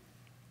thing.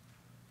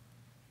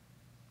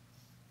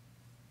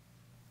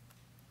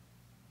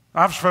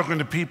 I've spoken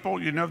to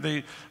people, you know,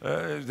 they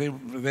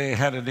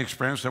had an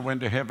experience, they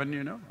went to heaven,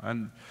 you know,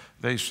 and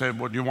they said,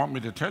 well, do you want me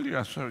to tell you?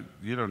 I said,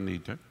 you don't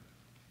need to.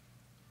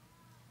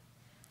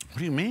 What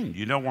do you mean?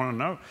 You don't want to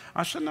know?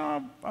 I said,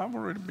 no, I've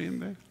already been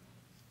there.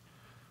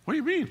 What do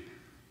you mean?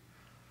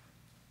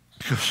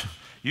 Because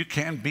you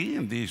can't be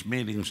in these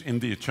meetings in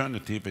the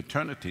eternity of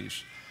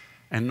eternities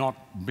and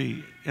not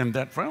be in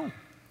that realm.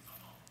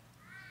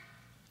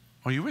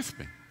 Are you with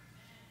me?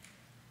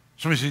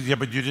 Somebody says, yeah,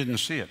 but you didn't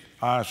see it.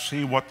 I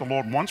see what the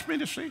Lord wants me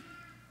to see.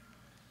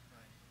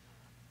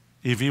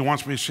 If He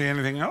wants me to see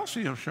anything else,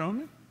 He'll show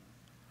me.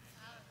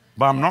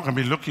 But I'm not going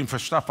to be looking for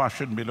stuff I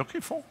shouldn't be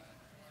looking for.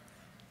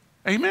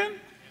 Amen?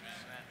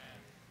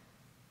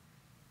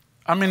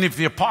 I mean, if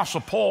the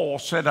Apostle Paul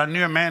said, I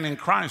knew a man in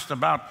Christ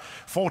about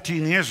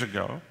 14 years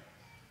ago,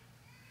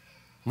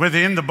 whether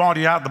in the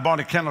body, out the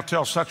body, cannot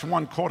tell, such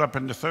one caught up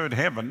in the third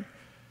heaven,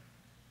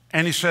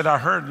 and he said, I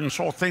heard and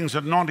saw things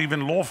that are not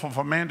even lawful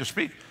for man to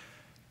speak,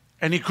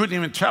 and he couldn't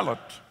even tell it,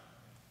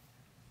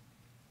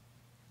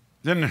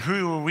 then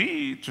who are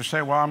we to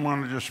say, well, I'm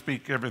going to just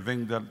speak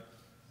everything that,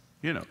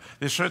 you know.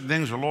 There's certain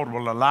things the Lord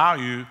will allow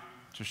you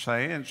to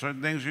say and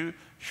certain things you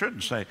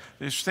shouldn't say.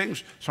 There's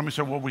things, somebody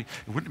said, well, wouldn't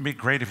it be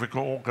great if we could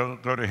all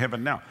go to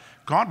heaven now?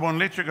 God won't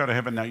let you go to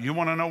heaven now. You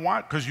want to know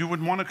why? Because you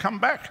wouldn't want to come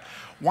back.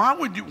 Why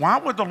would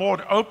the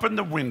Lord open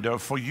the window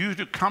for you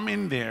to come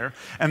in there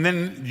and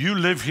then you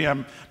live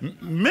here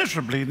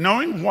miserably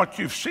knowing what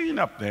you've seen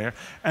up there?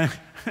 And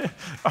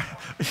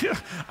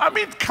I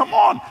mean, come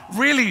on,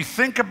 really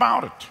think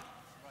about it.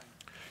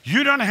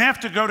 You don't have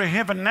to go to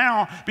heaven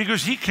now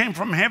because He came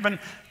from heaven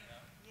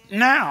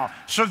now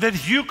so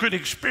that you could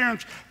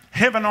experience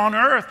heaven on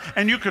earth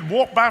and you could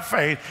walk by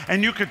faith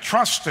and you could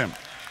trust Him.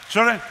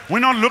 So that we're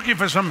not looking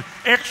for some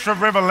extra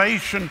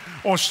revelation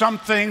or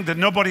something that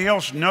nobody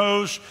else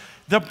knows.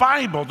 The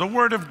Bible, the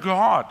Word of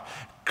God,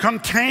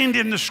 contained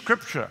in the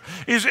Scripture,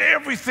 is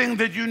everything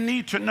that you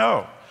need to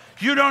know.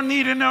 You don't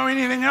need to know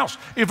anything else.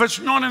 If it's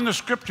not in the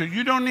Scripture,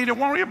 you don't need to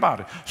worry about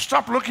it.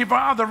 Stop looking for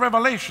other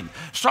revelation.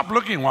 Stop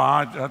looking. Well,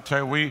 I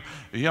tell you,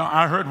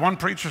 I heard one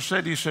preacher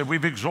said, he said,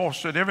 we've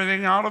exhausted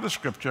everything out of the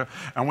Scripture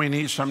and we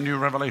need some new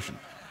revelation.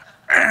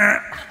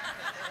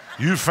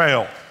 You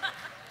fail.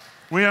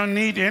 We don't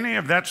need any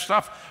of that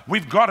stuff.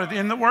 We've got it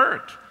in the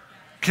Word.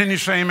 Can you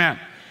say amen?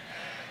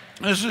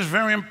 This is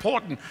very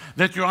important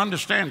that you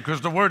understand because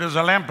the Word is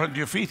a lamp unto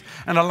your feet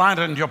and a light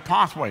unto your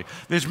pathway.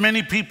 There's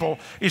many people,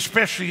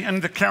 especially in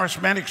the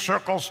charismatic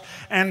circles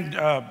and,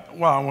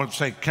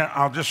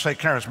 I'll just say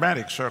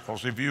charismatic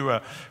circles. If you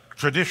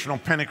traditional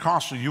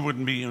Pentecostal, you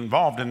wouldn't be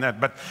involved in that,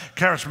 but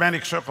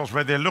charismatic circles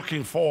where they're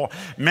looking for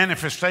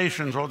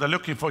manifestations or they're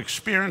looking for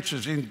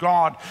experiences in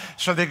God.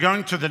 So they're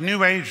going to the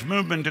New Age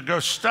movement to go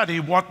study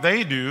what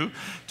they do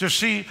to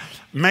see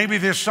maybe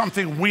there's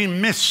something we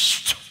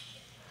missed.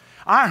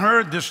 I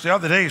heard this the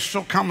other day. It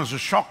still comes as a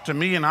shock to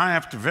me, and I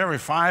have to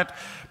verify it.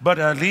 But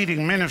a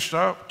leading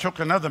minister took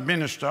another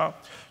minister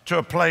to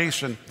a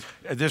place, and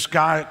this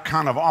guy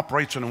kind of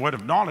operates in a word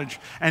of knowledge,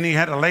 and he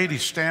had a lady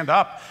stand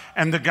up,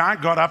 and the guy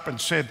got up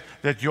and said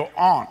that your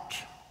aunt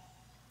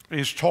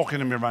is talking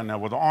to me right now.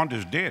 Well, the aunt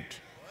is dead.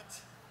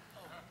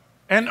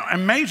 And a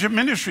major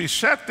ministry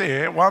sat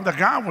there while the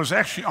guy was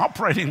actually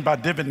operating by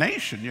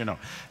divination, you know.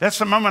 That's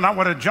the moment I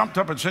would have jumped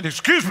up and said,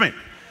 excuse me,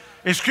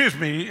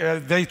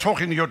 they're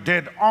talking to your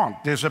dead aunt.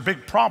 There's a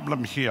big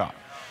problem here.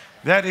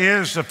 That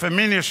is a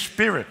familiar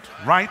spirit,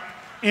 right?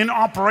 In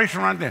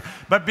operation right there.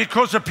 But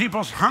because of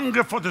people's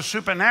hunger for the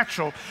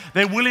supernatural,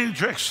 they're willing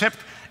to accept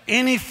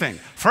anything.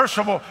 First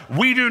of all,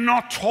 we do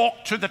not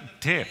talk to the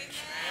dead.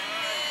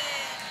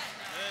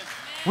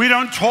 We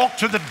don't talk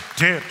to the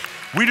dead.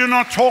 We do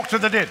not talk to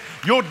the dead.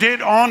 Your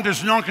dead aunt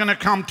is not going to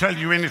come tell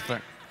you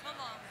anything.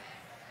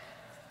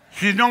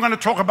 She's not going to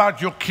talk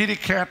about your kitty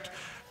cat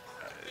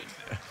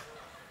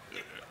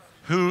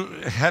who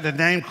had a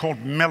name called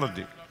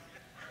Melody.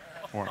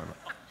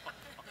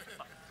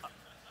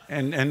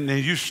 And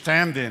you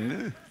stand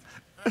in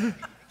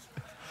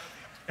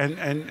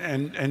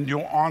and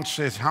your aunt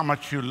says how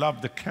much you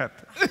love the cat.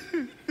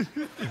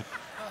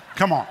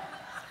 Come on.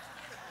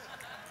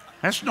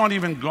 That's not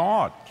even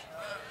God.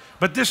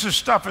 But this is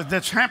stuff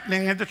that's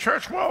happening in the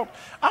church world.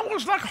 I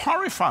was like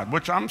horrified,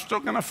 which I'm still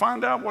going to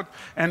find out what,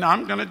 and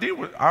I'm going to deal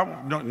with.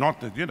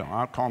 Not that,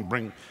 I can't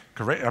bring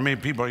correct. I mean,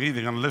 people are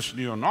either going to listen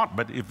to you or not,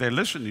 but if they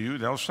listen to you,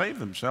 they'll save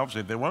themselves.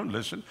 If they won't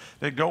listen,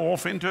 they go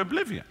off into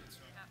oblivion.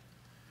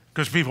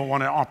 Because people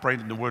want to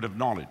operate in the word of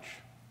knowledge.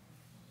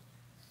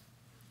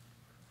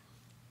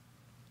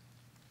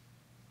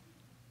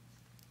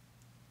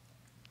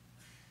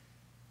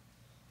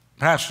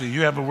 Pastor,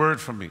 you have a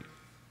word for me.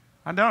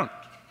 I don't.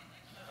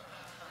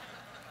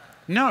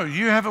 No,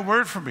 you have a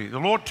word for me. The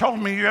Lord told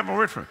me you have a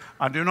word for me.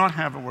 I do not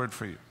have a word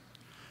for you.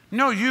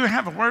 No, you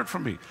have a word for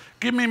me.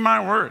 Give me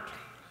my word.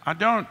 I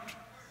don't.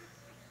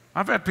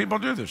 I've had people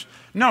do this.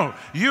 No,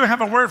 you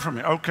have a word for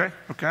me. Okay,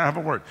 I have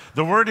a word.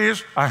 The word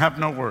is, I have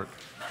no word.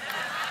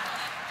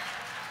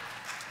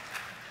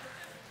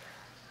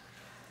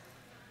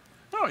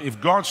 No,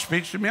 if God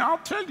speaks to me, I'll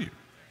tell you.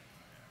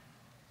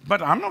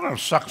 But I'm not going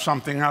to suck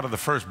something out of the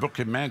first book,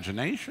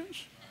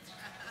 Imaginations.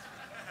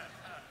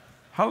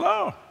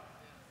 Hello.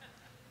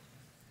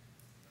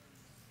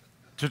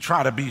 To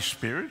try to be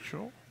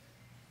spiritual.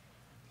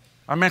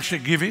 I'm actually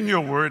giving you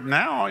a word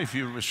now. If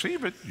you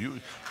receive it,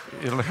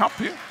 it'll help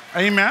you.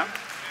 Amen.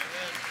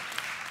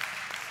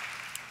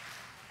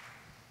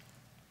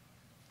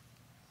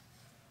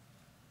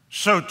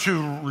 So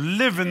to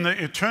live in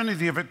the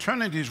eternity of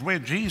eternities where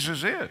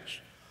Jesus is.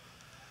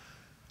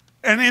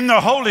 And in the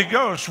Holy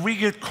Ghost, we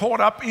get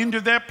caught up into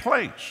that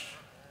place.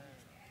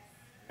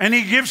 And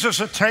He gives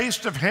us a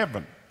taste of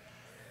heaven.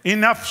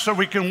 Enough so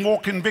we can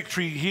walk in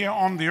victory here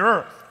on the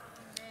earth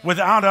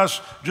without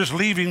us just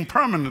leaving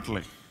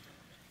permanently.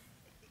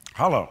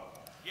 Hello.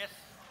 Yes.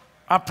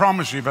 I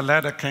promise you, if a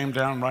ladder came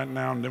down right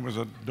now and there was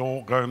a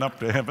door going up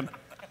to heaven,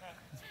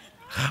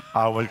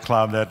 I would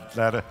climb that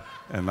ladder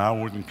and I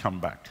wouldn't come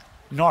back.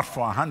 Not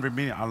for 100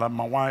 million. I love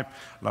my wife,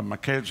 love my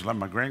kids, love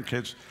my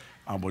grandkids.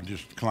 I would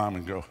just climb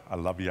and go, I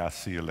love you, I'll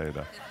see you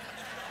later.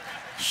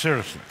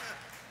 Seriously.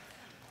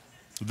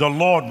 The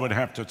Lord would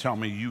have to tell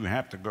me, you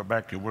have to go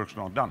back, your work's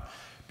not done.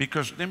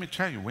 Because let me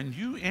tell you, when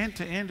you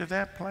enter into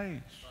that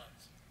place,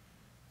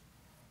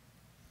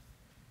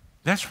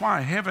 that's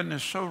why heaven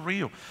is so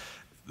real.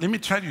 Let me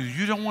tell you,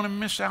 you don't want to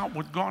miss out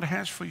what God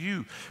has for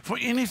you, for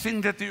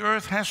anything that the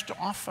earth has to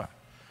offer.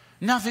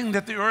 Nothing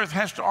that the earth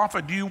has to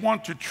offer do you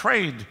want to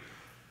trade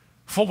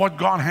for what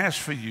God has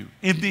for you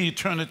in the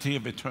eternity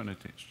of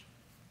eternities.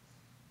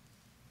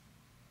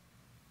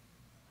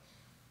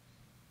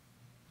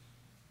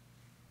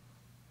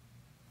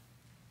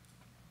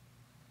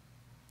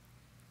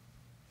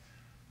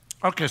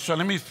 Okay, so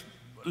let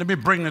me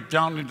bring it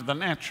down into the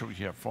natural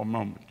here for a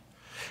moment.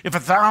 If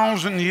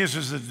 1,000 years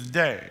is a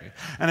day,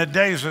 and a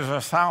day is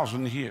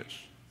 1,000 years.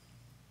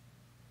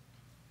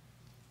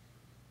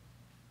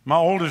 My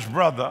oldest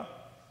brother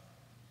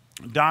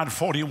died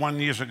 41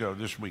 years ago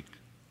this week.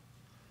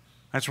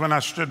 That's when I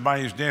stood by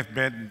his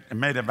deathbed and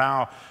made a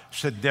vow,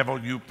 said, devil,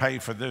 you pay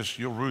for this.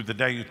 You'll rue the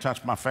day you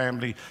touch my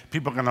family.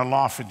 People are going to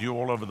laugh at you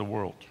all over the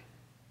world.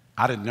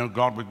 I didn't know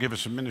God would give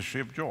us a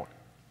ministry of joy.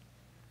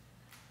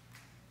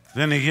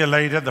 Then a year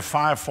later, the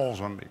fire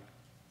falls on me.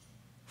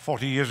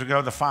 40 years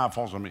ago, the fire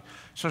falls on me.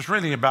 So it's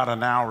really about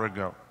an hour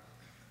ago.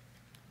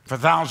 If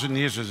 1,000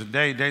 years is a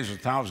day, days is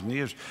 1,000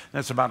 years,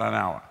 that's about an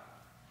hour.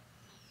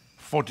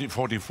 40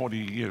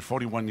 years,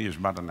 41 years,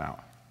 about an hour.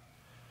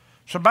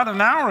 So about an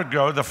hour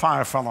ago, the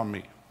fire fell on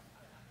me.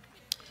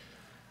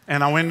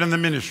 And I went in the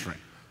ministry.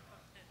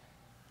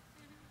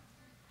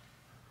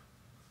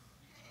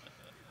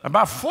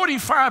 About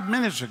 45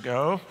 minutes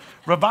ago,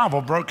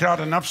 revival broke out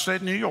in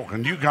upstate New York,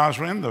 and you guys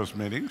were in those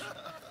meetings.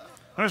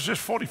 It was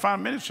just 45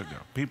 minutes ago.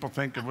 People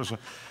think it was,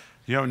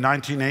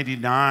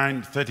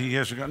 1989, 30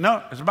 years ago.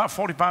 No, it's about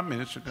 45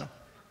 minutes ago.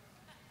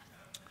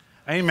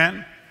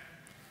 Amen.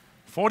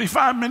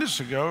 45 minutes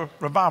ago,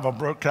 revival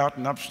broke out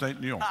in upstate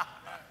New York.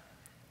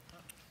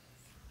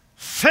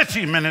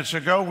 30 minutes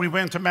ago, we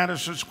went to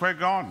Madison Square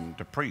Garden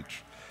to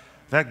preach.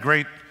 That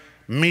great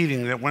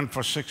meeting that went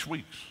for 6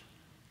 weeks.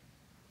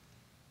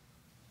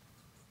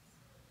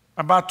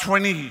 About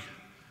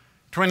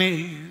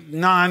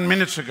 29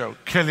 minutes ago,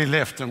 Kelly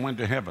left and went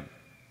to heaven.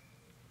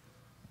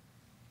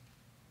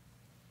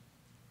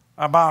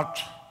 About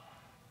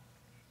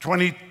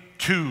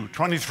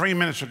 23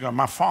 minutes ago,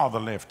 my father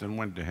left and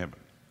went to heaven.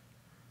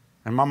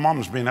 And my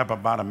mom's been up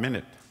about a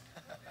minute.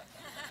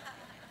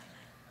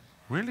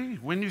 Really?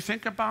 When you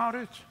think about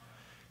it,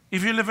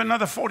 if you live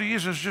another 40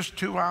 years, it's just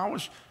 2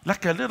 hours,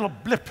 like a little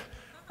blip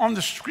on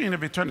the screen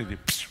of eternity.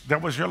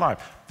 That was your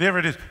life. There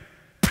it is.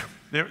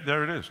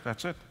 There it is.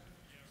 That's it.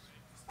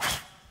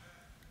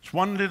 It's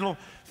one little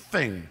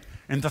thing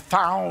in the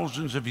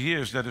thousands of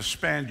years that have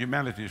spanned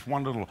humanity. It's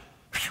one little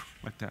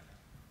like that.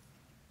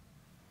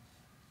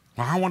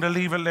 Well, I want to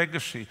leave a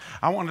legacy.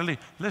 I want to leave.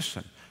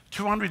 Listen,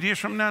 200 years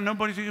from now,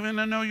 nobody's even going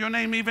to know your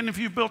name, even if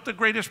you built the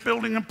greatest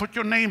building and put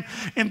your name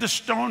in the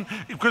stone.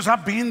 Because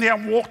I've been there,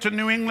 I walked to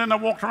New England, I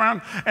walked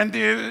around, and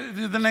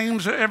the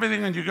names are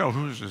everything, and you go,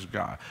 who's this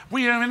guy?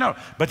 We don't even know.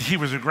 But he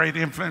was a great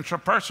influential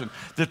person.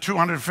 The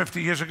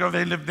 250 years ago,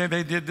 they lived there,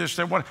 they did this,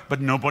 they what,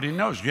 but nobody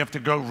knows. You have to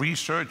go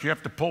research, you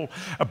have to pull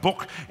a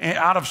book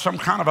out of some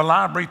kind of a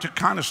library to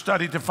kind of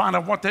study to find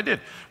out what they did.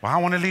 Well, I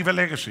want to leave a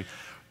legacy.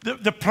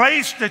 The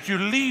place that you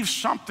leave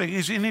something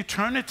is in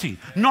eternity,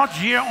 not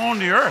here on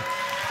the earth.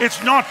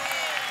 It's not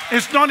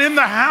in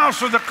the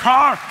house or the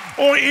car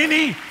or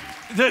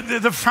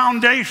the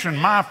foundation,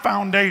 my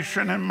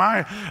foundation and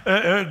my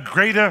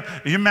greater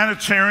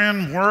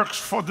humanitarian works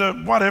for the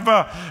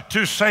whatever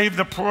to save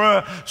the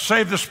poor,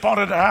 save the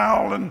spotted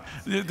owl, and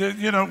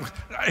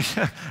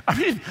I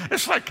mean,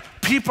 it's like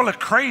people are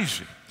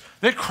crazy.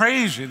 They're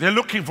crazy. They're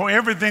looking for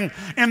everything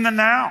in the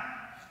now.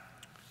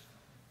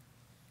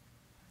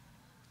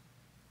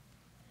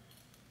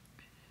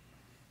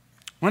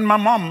 When my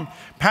mom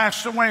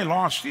passed away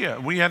last year,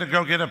 we had to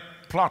go get a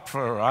plot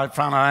for her. I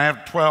found I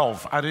have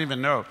 12. I didn't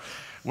even know.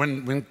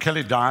 When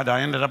Kelly died,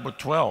 I ended up with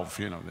 12,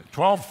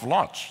 12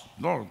 lots.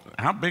 Lord,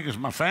 how big is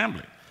my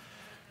family?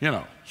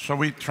 So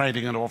we're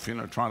trading it off,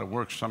 trying to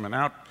work something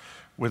out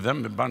with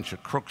them, a bunch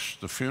of crooks,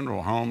 the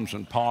funeral homes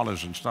and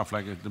parlors and stuff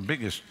like that, the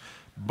biggest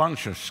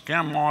bunch of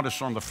scam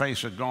artists on the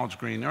face of God's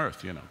green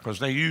earth, because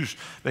they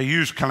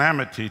use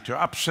calamity to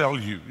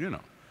upsell you,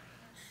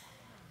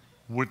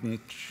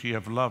 Wouldn't she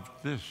have loved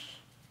this?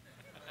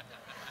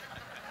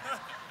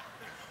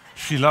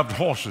 She loved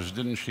horses,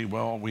 didn't she?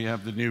 Well, we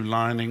have the new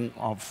lining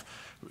of,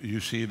 you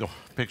see the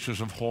pictures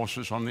of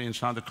horses on the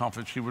inside of the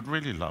coffin. She would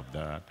really love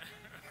that.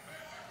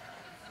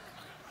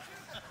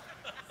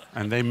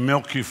 And they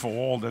milk you for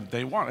all that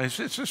they want. It's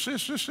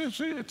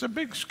a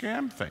big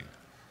scam thing.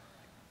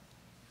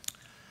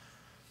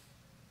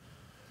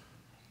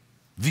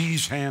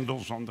 These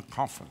handles on the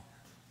coffin.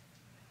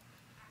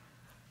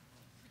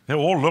 They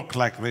all look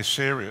like they're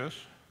serious,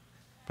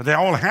 but they're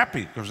all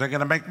happy because they're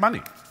going to make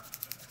money.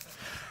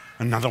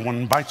 Another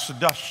one bites the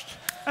dust,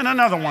 and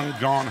another one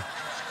gone.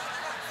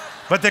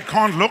 But they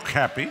can't look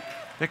happy.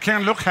 They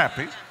can't look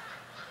happy.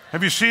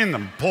 Have you seen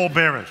them,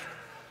 pallbearers?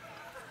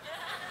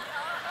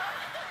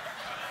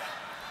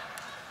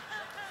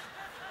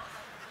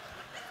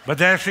 But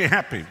they're actually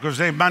happy because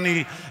they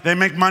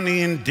make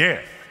money in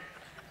death.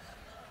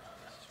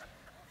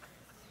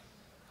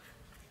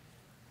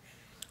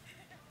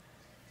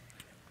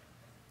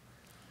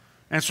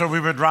 And so we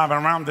were driving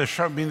around. They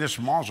showed me this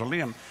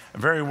mausoleum. A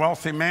very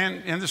wealthy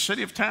man in the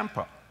city of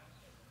Tampa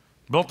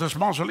built this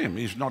mausoleum.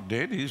 He's not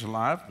dead. He's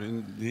alive.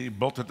 And he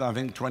built it, I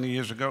think, 20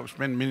 years ago.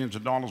 Spent millions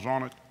of dollars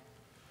on it.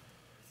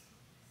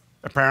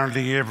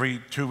 Apparently,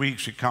 every 2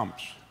 weeks he comes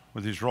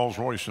with his Rolls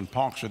Royce and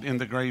parks it in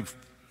the grave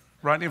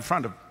right in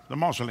front of the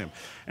mausoleum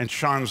and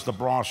shines the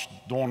brass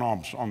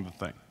doorknobs on the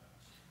thing.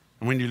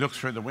 And when you look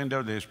through the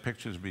window, there's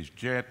pictures of his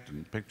jet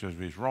and pictures of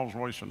his Rolls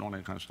Royce and all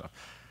that kind of stuff.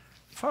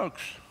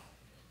 Folks,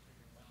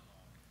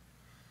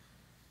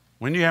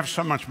 when you have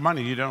so much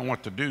money, you don't know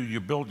what to do. You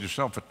build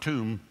yourself a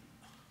tomb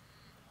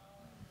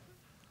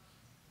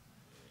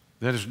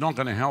that is not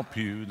going to help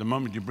you the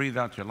moment you breathe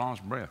out your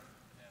last breath.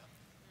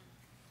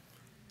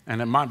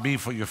 And it might be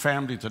for your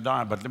family to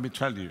die, but let me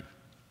tell you,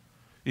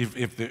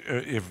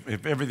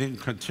 if everything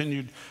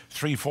continued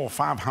 300, 400,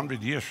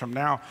 500 years from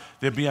now,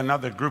 there'd be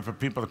another group of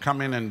people to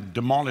come in and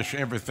demolish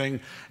everything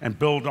and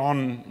build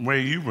on where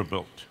you were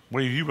built,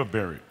 where you were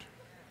buried.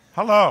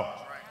 Hello.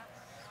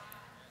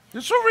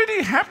 It's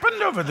already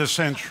happened over the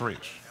centuries.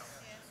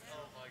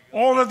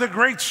 All of the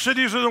great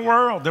cities of the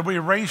world that we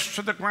erased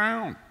to the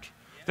ground,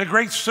 the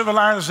great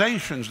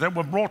civilizations that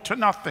were brought to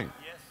nothing.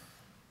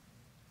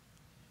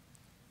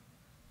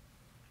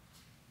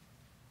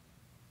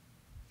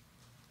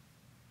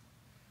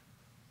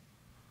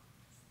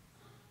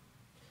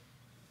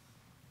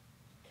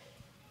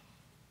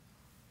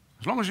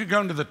 As long as you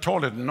go into the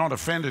toilet and not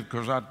offended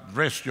because I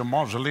dressed your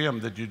mausoleum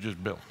that you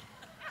just built.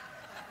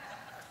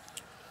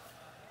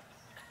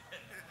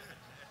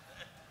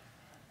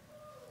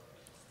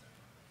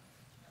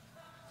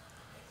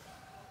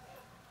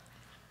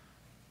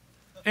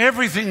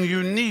 Everything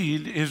you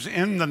need is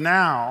in the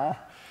now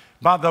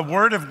by the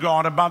Word of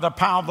God and by the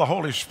power of the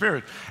Holy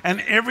Spirit.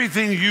 And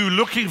everything you're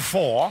looking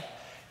for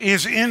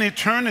is in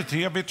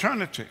eternity of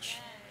eternities.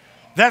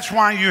 That's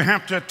why you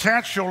have to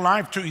attach your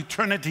life to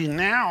eternity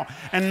now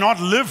and not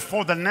live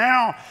for the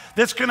now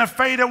that's going to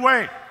fade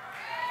away.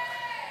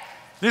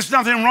 There's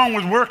nothing wrong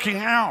with working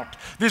out.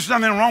 There's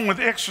nothing wrong with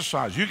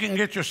exercise. You can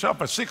get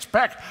yourself a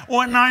 6-pack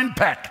or a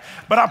 9-pack.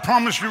 But I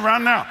promise you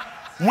right now,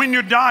 when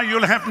you die,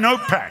 you'll have no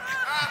pack.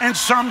 And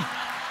some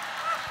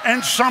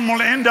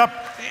will end up,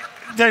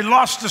 they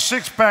lost the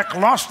 6-pack,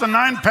 lost the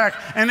 9-pack,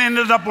 and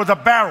ended up with a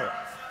barrel.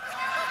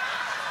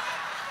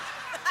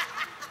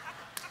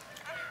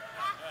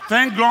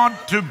 Thank God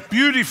to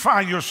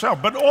beautify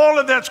yourself. But all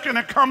of that's going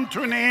to come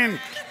to an end.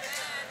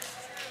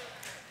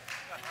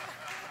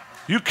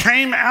 You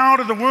came out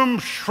of the womb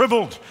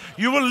shriveled.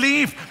 You will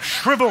leave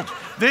shriveled.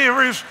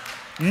 There is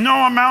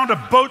no amount of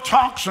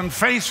Botox and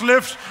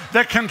facelifts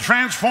that can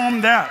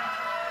transform that.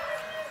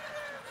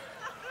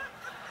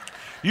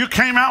 You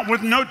came out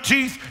with no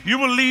teeth. You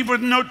will leave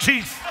with no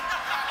teeth.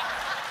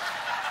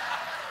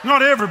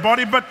 Not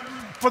everybody, but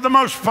for the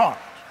most part.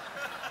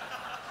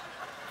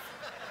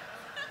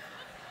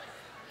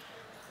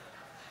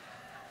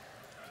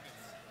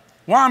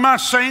 Why am I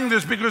saying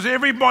this? Because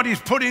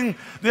everybody's putting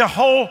their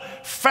whole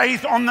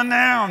faith on the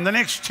now, in the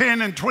next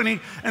 10 and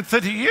 20 and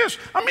 30 years.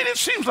 I mean, it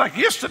seems like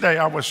yesterday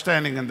I was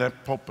standing in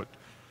that pulpit.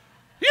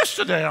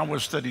 Yesterday I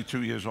was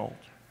 32 years old.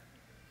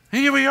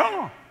 Here we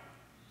are.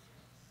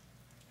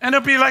 And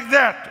it'll be like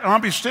that. And I'll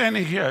be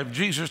standing here, if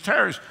Jesus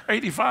tarries,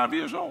 85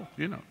 years old,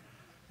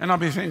 And I'll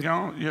be thinking,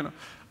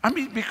 I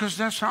mean, because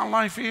that's how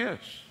life is.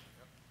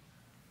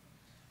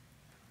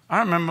 I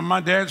remember my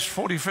dad's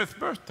 45th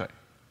birthday.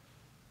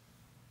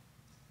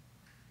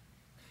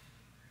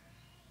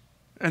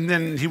 And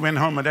then he went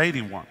home at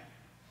 81.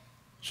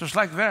 So it's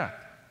like that.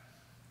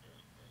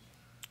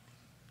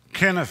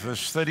 Kenneth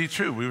is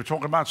 32. We were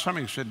talking about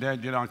something. He said,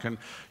 Dad, I can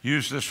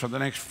use this for the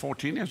next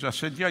 14 years. I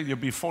said, yeah, you'll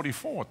be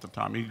 44 at the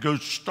time. He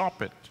goes,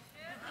 stop it.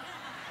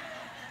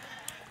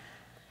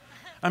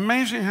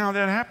 Amazing how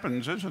that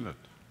happens, isn't it?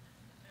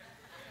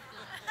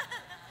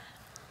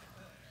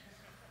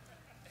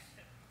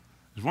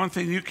 There's one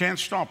thing you can't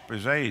stop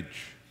is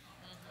age.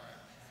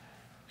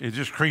 It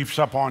just creeps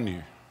up on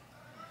you.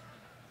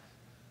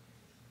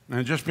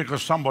 And just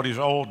because somebody's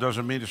old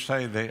doesn't mean to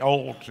say they're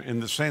old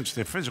in the sense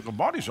their physical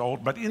body's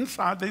old, but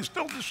inside they're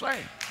still the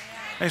same.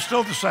 They're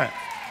still the same.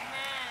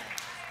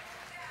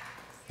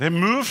 They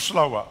move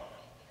slower,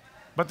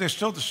 but they're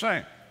still the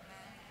same.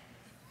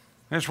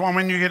 That's why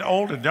when you get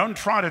older, don't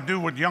try to do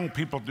what young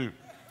people do.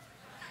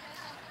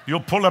 You'll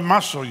pull a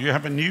muscle you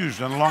haven't used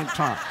in a long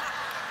time.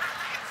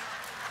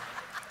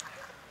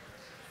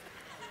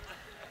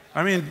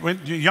 I mean, when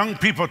young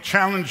people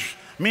challenge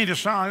me to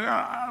say,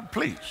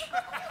 please.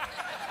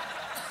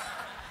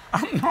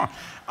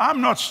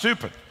 I'm not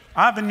stupid.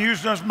 I haven't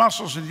used those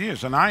muscles in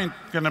years, and I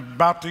ain't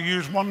about to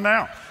use one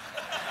now.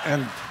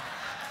 And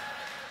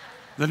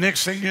the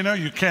next thing you know,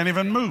 you can't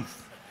even move.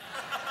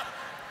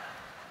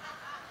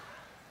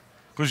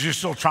 Because you're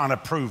still trying to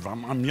prove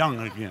I'm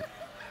young again.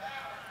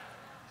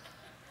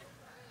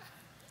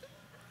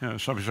 You know,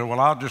 somebody said, well,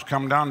 I'll just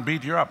come down and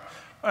beat you up.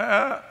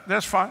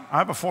 That's fine. I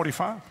have a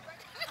 45.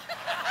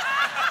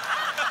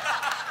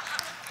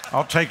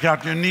 I'll take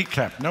out your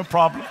kneecap, no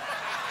problem.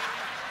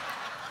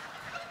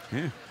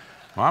 Yeah.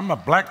 Well, I'm a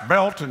black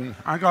belt and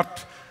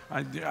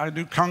I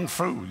do kung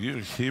fu.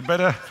 You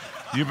better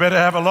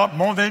have a lot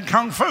more than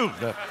kung fu.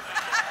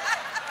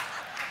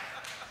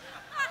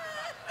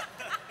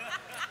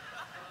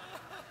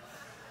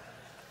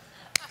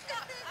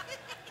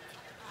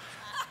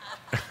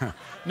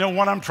 No,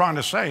 what I'm trying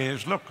to say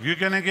is, look, you're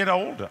going to get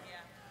older.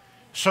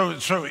 So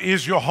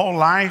is your whole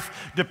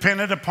life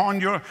dependent upon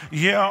your,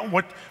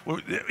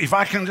 if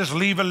I can just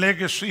leave a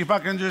legacy, if I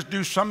can just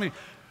do something,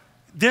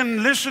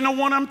 then listen to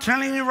what I'm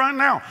telling you right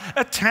now.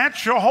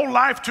 Attach your whole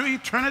life to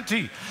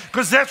eternity,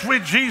 because that's where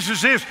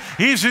Jesus is.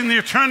 He's in the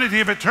eternity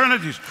of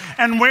eternities.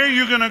 And where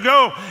you're going to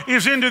go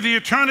is into the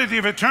eternity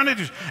of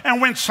eternities.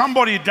 And when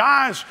somebody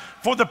dies,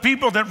 for the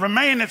people that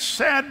remain, it's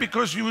sad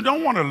because you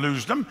don't want to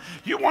lose them.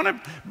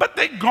 But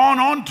they've gone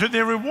on to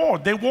their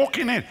reward. They're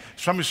walking in.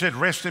 Somebody said,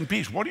 rest in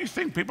peace. What do you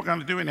think people are going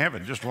to do in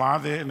heaven? Just lie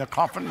there in the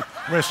coffin,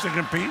 resting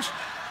in peace?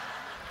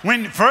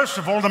 First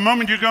of all, the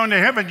moment you go into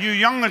heaven, you're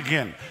young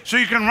again, so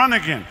you can run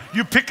again.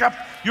 You pick up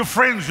your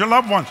friends, your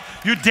loved ones.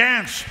 You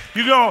dance.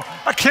 You go,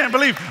 I can't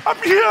believe I'm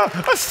here.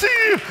 I see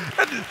you.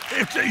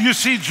 And you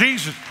see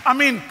Jesus. I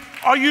mean,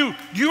 do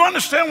you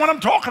understand what I'm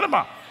talking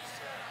about?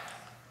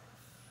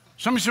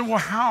 Somebody said, well,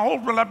 how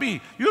old will I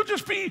be? You'll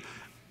just be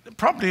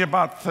probably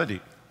about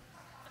 30.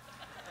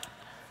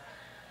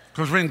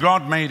 Because when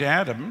God made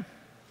Adam,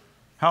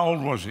 how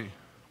old was he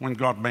when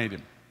God made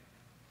him?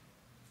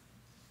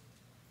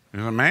 He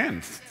was a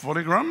man,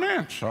 fully grown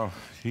man, so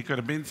he could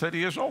have been 30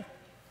 years old.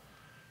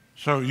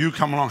 So you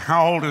come along,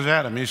 how old is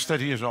Adam? He's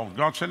 30 years old.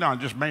 God said, no, I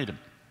just made him.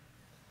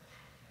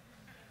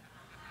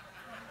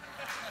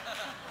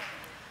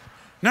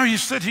 No,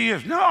 he's 30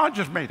 years. No, I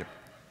just made him.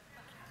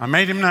 I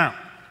made him now.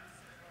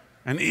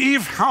 And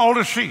Eve, how old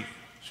is she?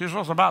 She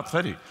was about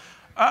 30.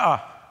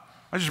 I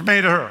just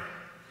made her.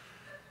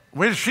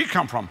 Where did she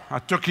come from? I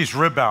took his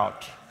rib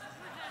out.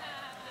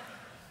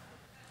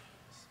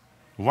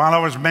 While I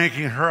was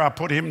making her, I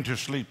put him to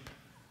sleep,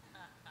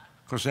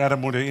 because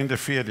Adam would have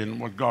interfered in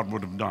what God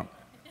would have done.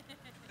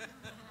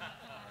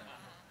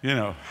 You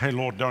know, hey,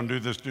 Lord, don't do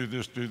this, do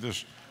this, do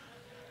this.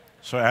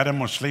 So Adam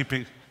was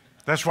sleeping.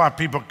 That's why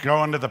people go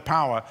under the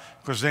power,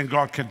 because then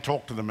God can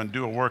talk to them and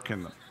do a work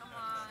in them.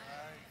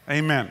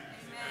 Amen. Amen.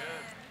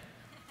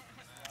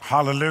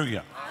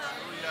 Hallelujah.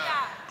 Hallelujah.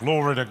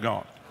 Glory to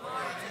God. Glory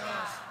to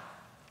God.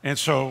 And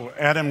so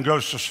Adam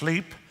goes to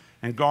sleep,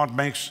 and God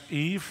makes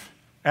Eve.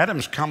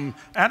 Adam's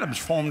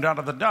formed out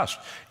of the dust.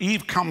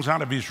 Eve comes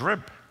out of his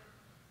rib.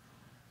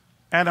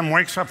 Adam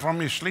wakes up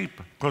from his sleep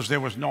because there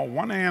was no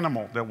one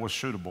animal that was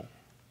suitable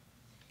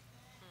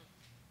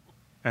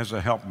as a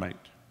helpmate.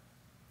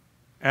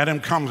 Adam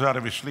comes out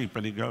of his sleep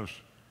and he goes,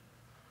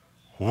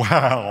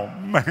 wow,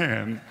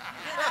 man.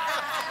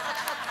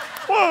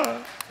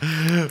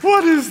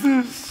 What is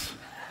this?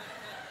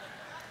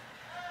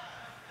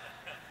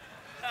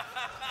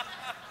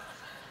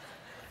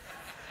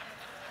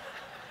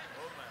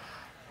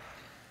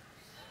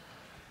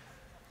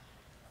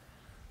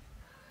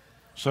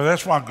 So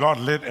that's why God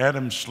let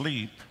Adam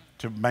sleep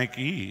to make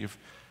Eve,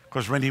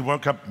 because when he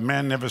woke up,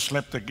 man never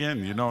slept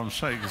again. You know what I'm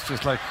saying? It's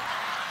just like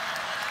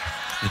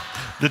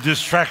the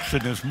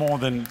distraction is more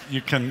than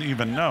you can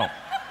even know.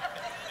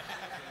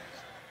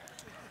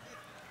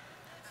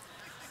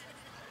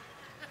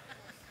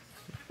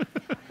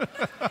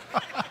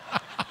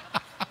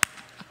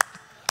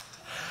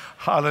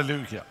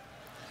 Hallelujah.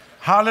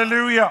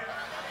 Hallelujah.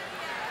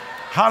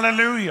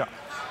 Hallelujah.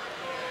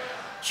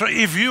 So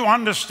if you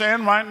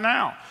understand right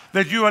now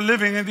that you are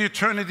living in the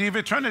eternity of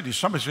eternity.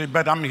 Somebody say,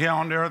 but I'm here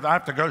on earth, I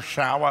have to go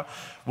shower.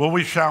 Will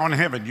we shower in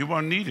heaven? You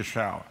won't need a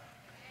shower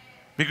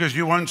because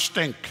you won't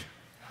stink.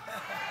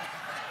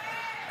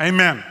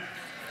 Amen.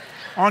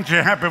 Aren't you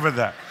happy with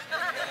that?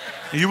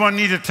 You won't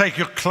need to take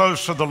your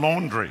clothes to the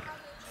laundry.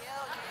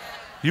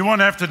 You won't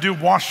have to do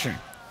washing.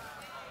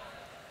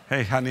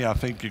 Hey, honey, I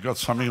think you got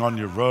something on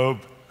your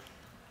robe.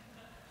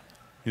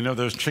 You know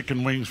those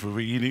chicken wings we were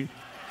eating?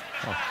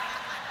 Oh.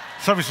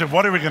 Somebody said,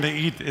 what are we going to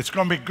eat? It's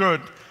going to be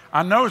good.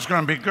 I know it's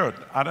going to be good.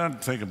 I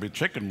don't think it'll be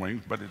chicken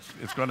wings, but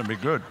it's going to be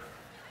good.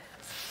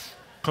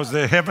 Because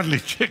they're heavenly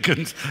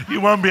chickens.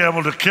 You won't be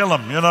able to kill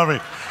them, you know what I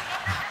mean?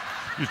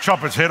 You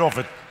chop its head off,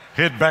 it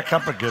head back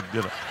up again,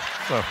 you know.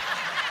 So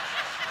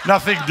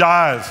nothing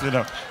dies, you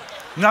know.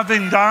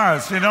 Nothing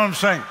dies, you know what I'm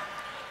saying?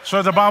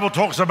 So the Bible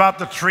talks about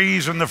the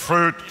trees and the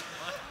fruit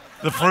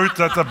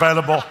that's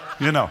available,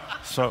 you know.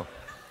 So,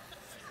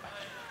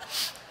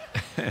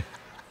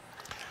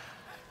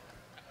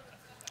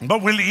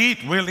 but we'll eat,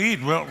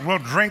 we'll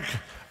drink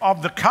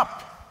of the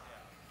cup,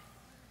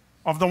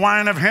 of the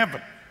wine of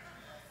heaven.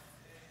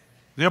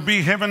 There'll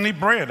be heavenly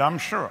bread, I'm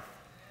sure.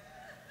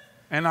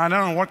 And I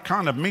don't know what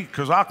kind of meat,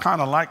 because I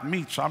kind of like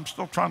meat, so I'm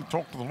still trying to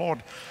talk to the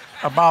Lord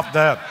about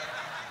that.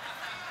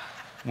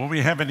 Will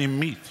we have any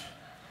meat?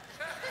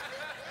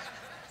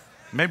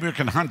 Maybe we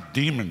can hunt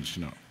demons,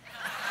 you know.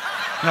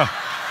 No,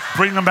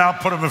 bring them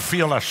out, put them in a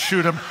field, I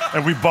shoot them,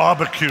 and we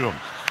barbecue them,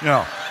 you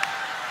know.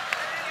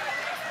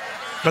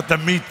 But the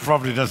meat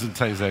probably doesn't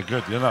taste that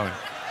good, you know.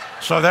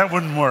 So that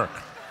wouldn't work.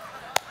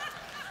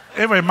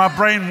 Anyway, my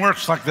brain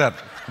works like that,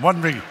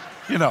 wondering,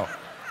 you know.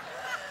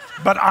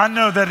 But I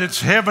know that it's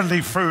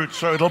heavenly food,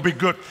 so it'll be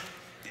good.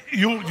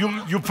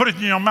 You put it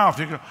in your mouth,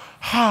 you go,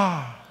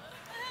 ah,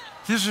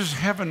 this is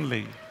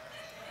heavenly.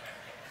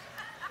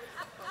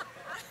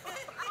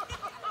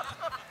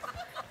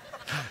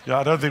 Yeah,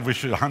 I don't think we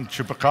should hunt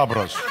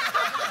chupacabras.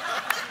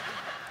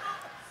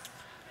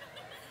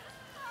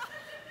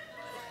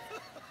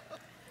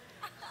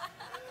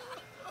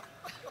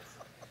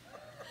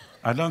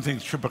 I don't think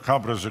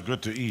chupacabras are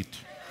good to eat.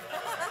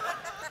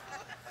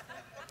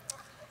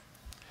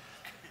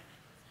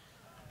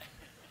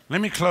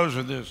 Let me close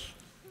with this,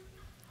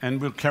 and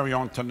we'll carry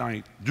on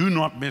tonight. Do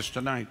not miss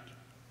tonight.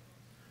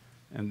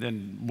 And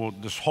then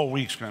this whole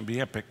week's going to be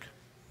epic.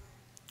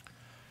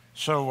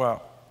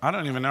 So I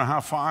don't even know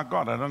how far I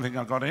got. I don't think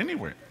I got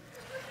anywhere.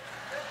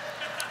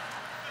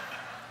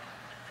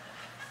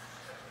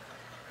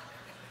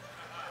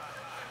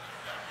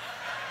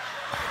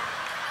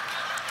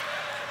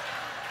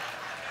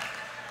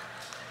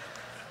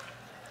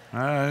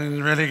 I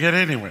didn't really get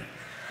anywhere.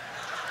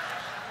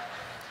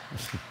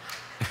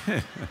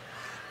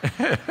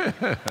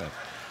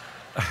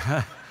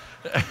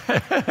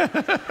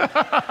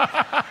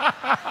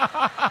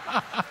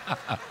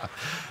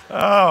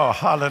 Oh,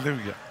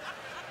 hallelujah.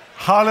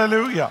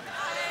 Hallelujah.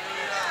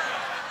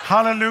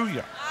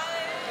 Hallelujah.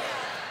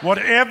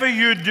 Whatever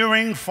you're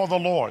doing for the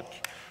Lord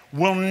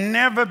will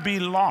never be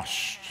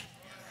lost.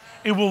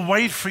 It will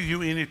wait for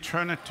you in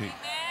eternity.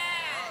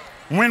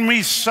 When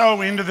we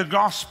sow into the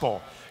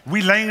gospel,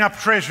 we're laying up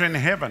treasure in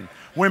heaven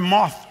where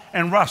moth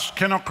and rust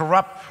cannot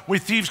corrupt, where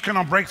thieves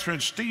cannot break through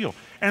and steal.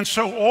 And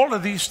so all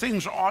of these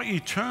things are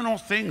eternal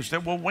things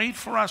that will wait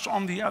for us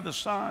on the other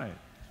side.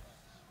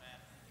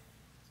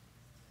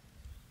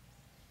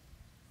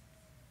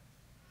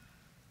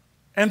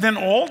 And then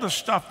all the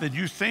stuff that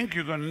you think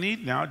you're going to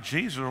need now,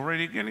 Jesus is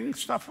already getting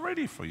stuff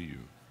ready for you.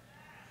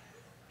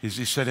 He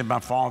said, in my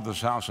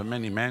Father's house are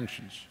many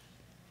mansions.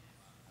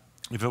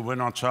 If it were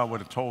not so, I would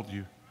have told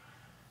you.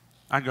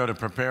 I go to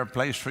prepare a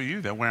place for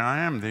you, that where I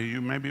am, there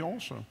you may be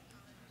also.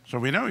 So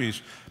we know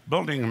he's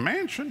building a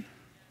mansion,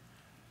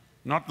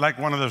 not like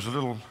one of those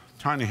little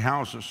tiny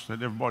houses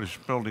that everybody's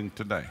building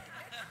today.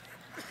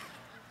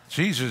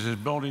 Jesus is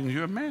building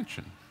you a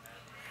mansion.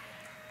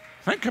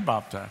 Think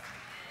about that.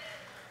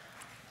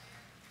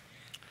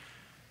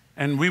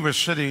 And we were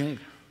sitting,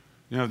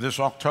 you know, this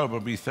October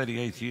will be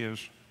 38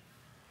 years.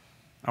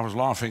 I was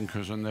laughing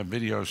because in the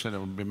video said it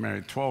would be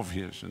married 12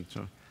 years. And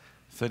so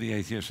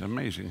 38 years,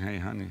 amazing. Hey,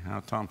 honey, how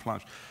time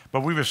flies.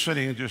 But we were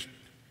sitting just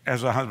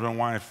as a husband and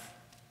wife,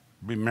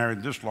 been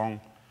married this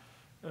long.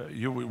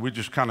 We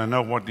just kind of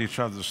know what each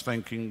other's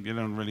thinking. You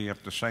don't really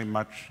have to say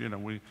much. You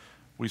know,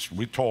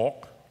 we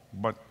talk,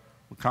 but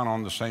we're kind of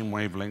on the same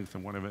wavelength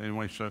and whatever.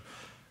 Anyway, so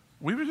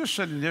we were just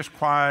sitting just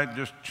quiet,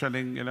 just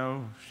chilling, you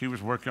know. She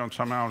was working on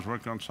something, I was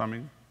working on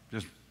something,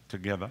 just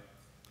together.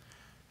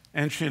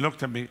 And she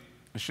looked at me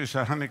and she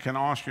said, honey, can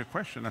I ask you a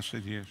question? I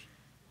said, yes.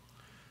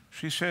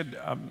 She said,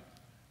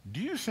 do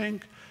you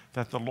think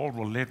that the Lord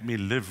will let me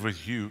live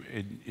with you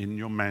in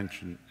your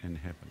mansion in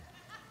heaven?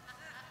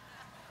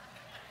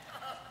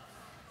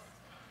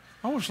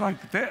 I was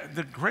like,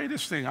 the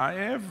greatest thing I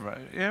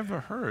ever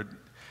heard.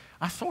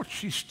 I thought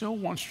she still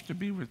wants to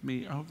be with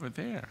me over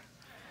there.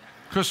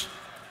 Because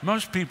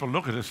most people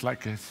look at us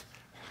like this.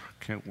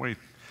 I can't wait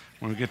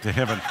when we get to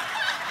heaven.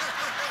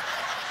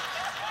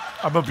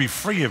 I'm going to be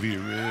free of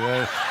you.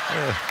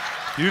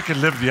 You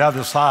can live the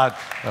other side,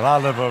 and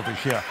I'll live over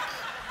here.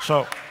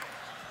 So,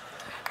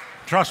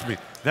 trust me,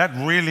 that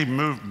really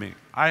moved me.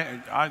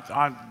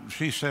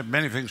 She said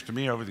many things to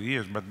me over the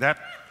years, but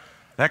that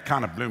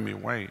kind of blew me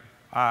away.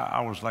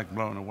 I was like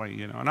blown away,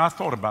 you know. And I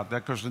thought about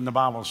that because in the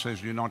Bible it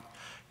says you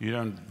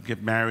don't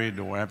get married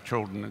or have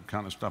children and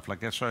kind of stuff like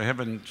that. So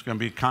heaven's going to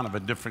be kind of a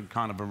different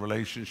kind of a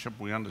relationship.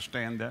 We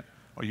understand that.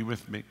 Are you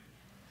with me?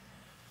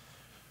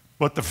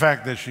 But the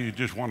fact that she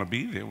just want to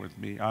be there with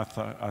me,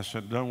 I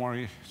said, don't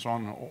worry, it's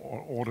on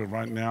order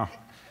right now.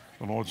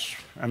 The Lord's,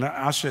 and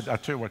I said, I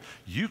tell you what,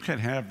 you can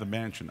have the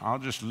mansion. I'll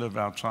just live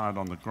outside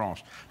on the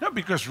cross. No,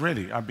 because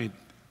really, I mean,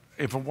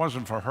 if it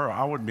wasn't for her,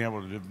 I wouldn't be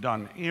able to have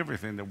done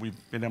everything that we've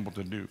been able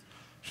to do.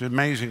 She's an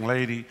amazing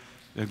lady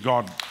that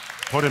God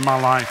put in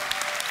my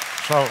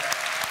life. So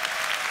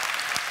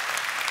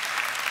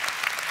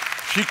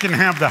she can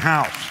have the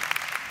house.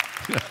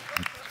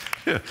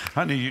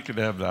 Honey, you can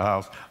have the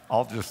house.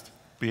 I'll just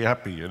be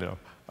happy, you know.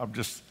 I'm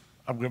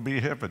going to be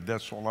happy.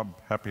 That's all I'm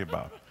happy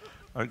about.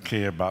 I don't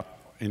care about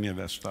any of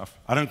that stuff.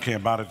 I don't care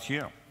about it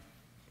here.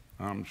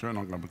 I'm sure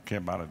not going to care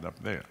about it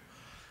up there.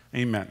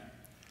 Amen.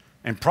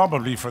 And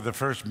probably for the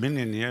first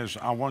million years,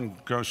 I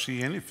won't go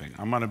see anything.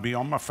 I'm going to be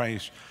on my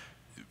face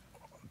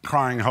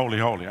crying, holy,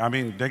 holy. I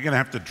mean, they're going to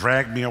have to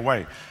drag me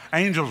away.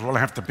 Angels will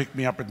have to pick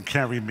me up and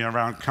carry me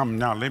around. Come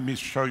now, let me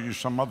show you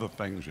some other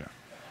things here.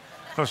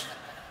 Because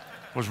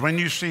when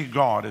you see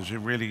God as He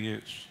really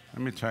is,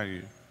 let me tell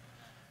you,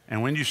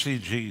 and when you see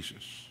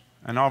Jesus,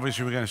 and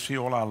obviously we're going to see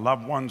all our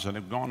loved ones that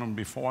have gone on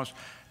before us,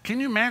 can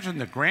you imagine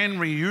the grand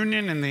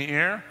reunion in the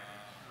air?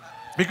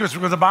 Because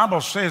the Bible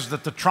says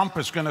that the trump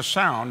is going to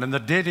sound and the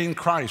dead in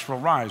Christ will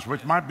rise,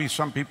 which might be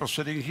some people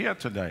sitting here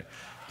today.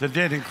 The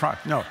dead in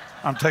Christ. No,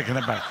 I'm taking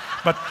it back.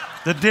 But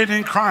the dead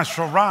in Christ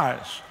will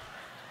rise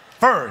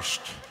first.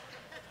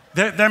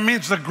 That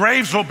means the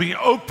graves will be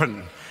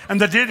open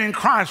and the dead in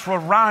Christ will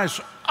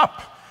rise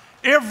up.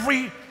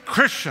 Every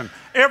Christian,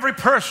 every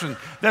person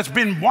that's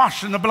been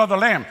washed in the blood of the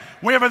Lamb,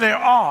 wherever they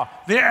are,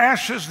 their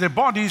ashes, their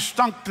bodies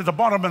stunk to the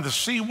bottom of the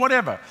sea,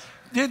 whatever.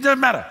 It doesn't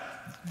matter.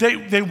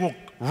 They will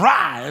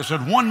rise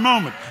at one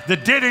moment. The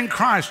dead in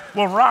Christ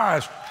will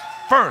rise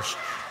first.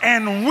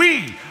 And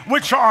we,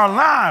 which are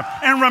alive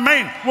and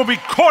remain, will be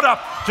caught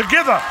up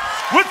together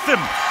with them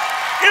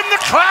in the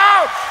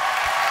clouds.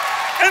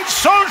 And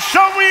so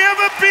shall we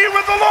ever be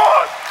with the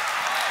Lord.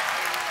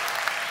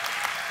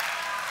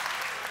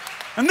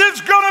 And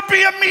there's going to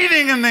be a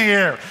meeting in the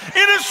air,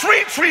 in a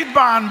sweet, sweet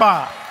by and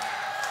by.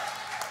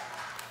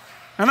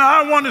 And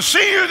I want to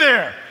see you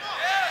there,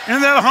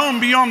 in that home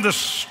beyond the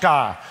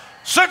sky.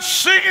 Such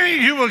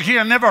singing you will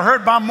hear, never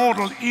heard by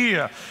mortal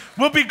ear,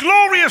 will be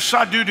glorious,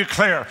 I do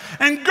declare.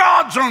 And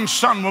God's own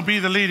Son will be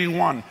the leading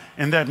one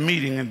in that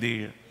meeting in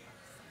the air.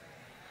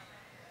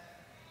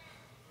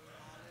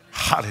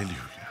 Hallelujah.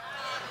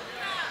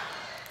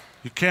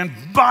 You can't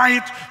buy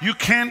it. You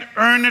can't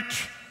earn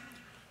it.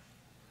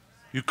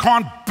 You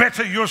can't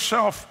better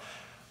yourself.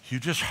 You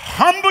just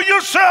humble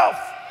yourself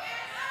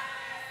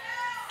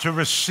to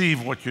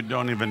receive what you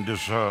don't even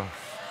deserve.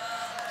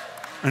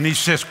 And He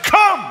says,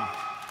 come,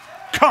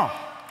 come.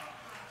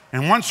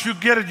 And once you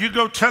get it, you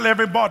go tell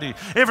everybody.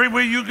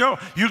 Everywhere you go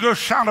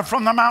shout it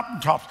from the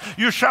mountaintops.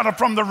 You shout it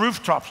from the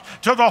rooftops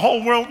till the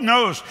whole world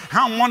knows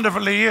how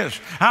wonderful He is,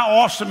 how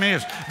awesome He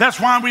is. That's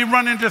why we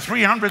run into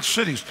 300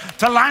 cities,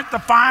 to light the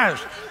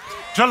fires,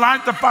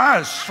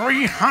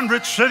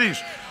 300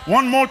 cities.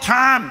 One more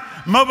time,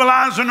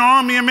 mobilize an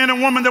army of men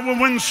and women that will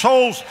win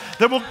souls,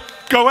 that will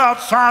go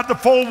outside the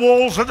four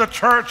walls of the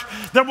church,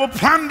 that will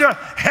plunder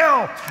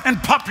hell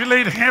and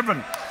populate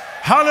heaven.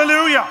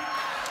 Hallelujah.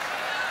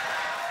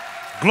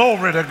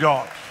 Glory to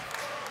God.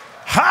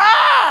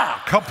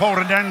 Ha!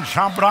 Kaporaden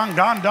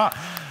Shabranganda.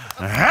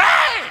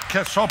 Hey!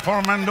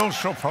 Kesopormendo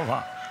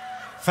Sopova.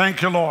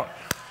 Thank you, Lord.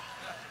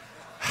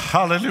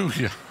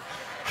 Hallelujah.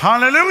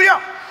 Hallelujah.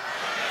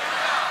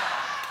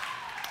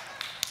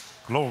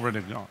 Glory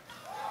to God.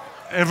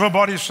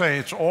 Everybody say,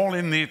 it's all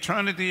in the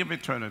eternity of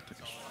eternities.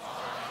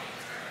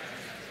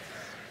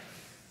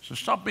 So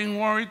stop being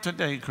worried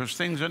today because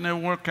things that never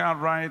work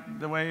out right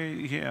the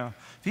way here.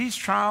 These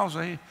trials,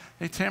 they're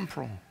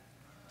temporal.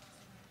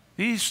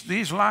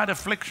 These light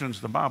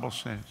afflictions, the Bible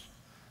says,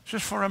 it's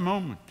just for a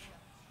moment.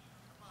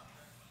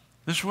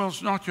 This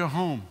world's not your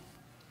home.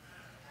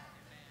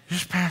 You're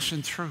just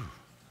passing through.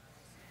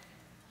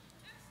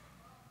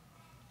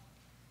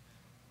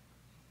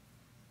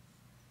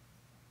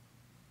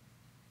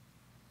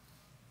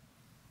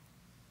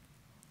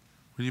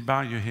 Will you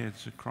bow your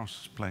heads across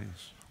this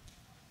place?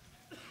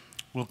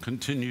 We'll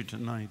continue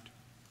tonight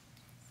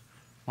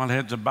while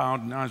heads are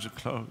bowed and eyes are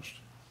closed.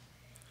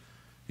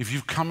 If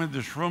you've come in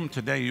this room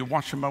today, you're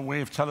watching by way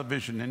of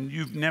television, and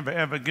you've never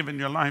ever given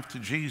your life to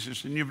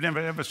Jesus, and you've never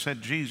ever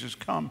said, Jesus,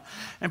 come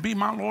and be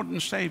my Lord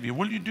and Savior,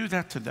 will you do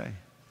that today?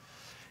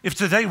 If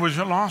today was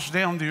your last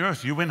day on the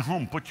earth, you went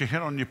home, put your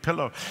head on your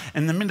pillow,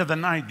 in the middle of the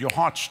night, your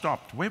heart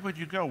stopped, where would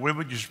you go? Where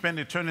would you spend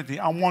eternity?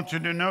 I want you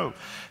to know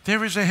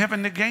there is a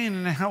heaven to gain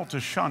and a hell to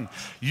shun.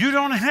 You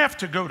don't have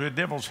to go to the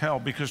devil's hell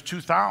because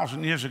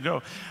 2,000 years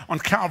ago on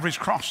Calvary's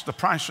cross, the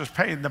price was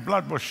paid, the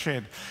blood was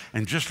shed.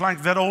 And just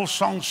like that old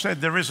song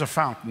said, there is a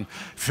fountain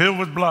filled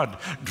with blood,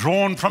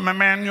 drawn from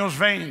Emmanuel's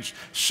veins.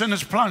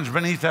 Sinners plunge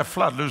beneath that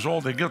flood, lose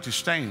all their guilty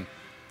stain.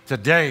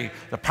 Today,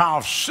 the power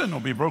of sin will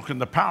be broken.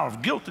 The power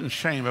of guilt and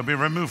shame will be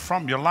removed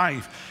from your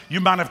life.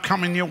 You might have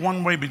come in here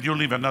one way, but you'll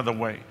leave another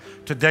way.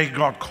 Today,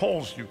 God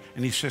calls you,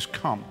 and He says,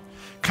 come.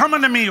 Come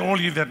unto me,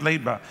 all you that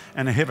labor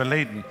and are heavy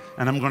laden,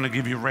 and I'm going to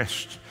give you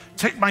rest.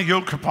 Take my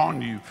yoke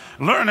upon you.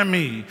 Learn of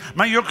me.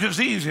 My yoke is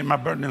easy and my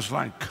burden is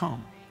light.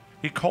 Come.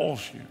 He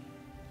calls you.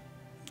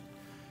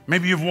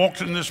 Maybe you've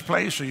walked in this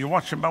place or you're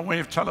watching by way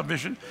of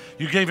television.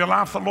 You gave your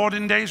life to the Lord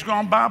in days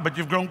gone by, but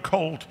you've grown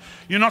cold.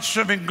 You're not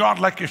serving God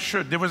like you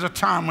should. There was a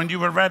time when you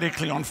were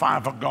radically on fire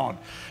for God,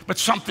 but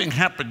something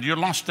happened. You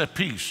lost that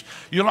peace.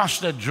 You lost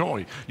that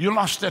joy. You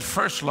lost that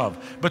first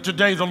love. But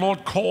today the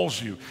Lord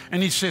calls you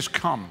and He says,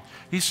 come.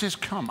 He says,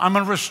 come. I'm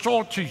going to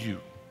restore to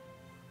you.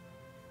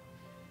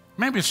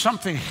 Maybe it's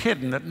something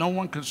hidden that no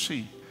one can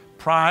see.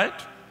 Pride,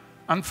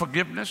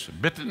 unforgiveness,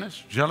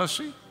 bitterness,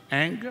 jealousy,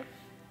 anger,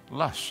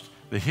 lust.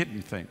 The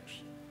hidden things.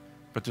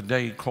 But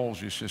today He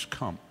calls you, says,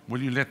 come.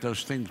 Will you let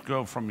those things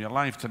go from your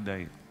life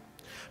today?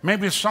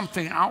 Maybe it's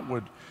something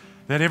outward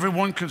that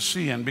everyone can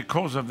see, and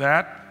because of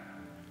that,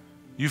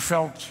 you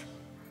felt,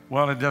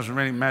 well, it doesn't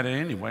really matter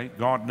anyway.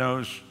 God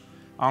knows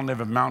I'll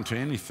never amount to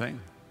anything.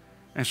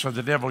 And so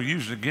the devil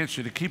used it against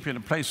you to keep you in a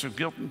place of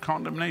guilt and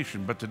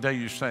condemnation. But today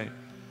you say,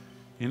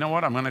 you know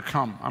what, I'm going to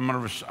come. I'm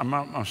going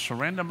to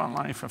surrender my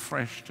life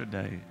afresh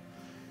today.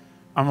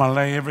 I'm going to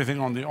lay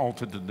everything on the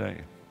altar today.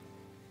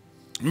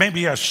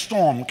 Maybe a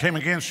storm came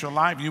against your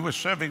life. You were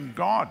serving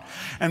God,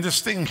 and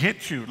this thing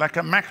hit you like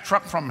a Mack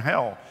truck from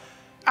hell.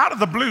 Out of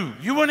the blue,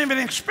 you weren't even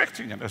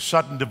expecting it. A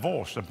sudden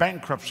divorce, a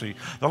bankruptcy,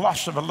 the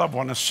loss of a loved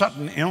one, a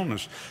sudden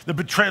illness, the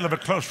betrayal of a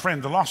close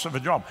friend, the loss of a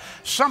job.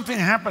 Something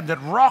happened that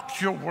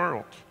rocked your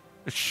world.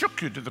 It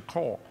shook you to the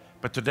core.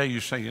 But today you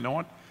say, you know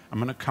what? I'm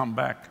going to come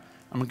back.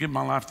 I'm going to give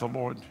my life to the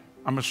Lord.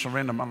 I'm going to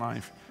surrender my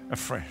life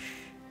afresh.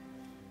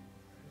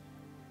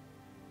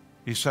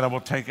 He said, I will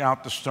take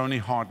out the stony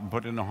heart and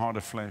put in a heart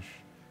of flesh.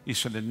 He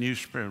said, a new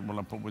spirit will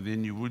I put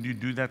within you. Will you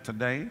do that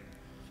today?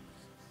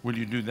 Will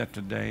you do that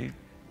today?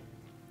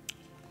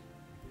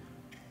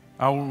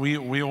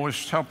 We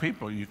always tell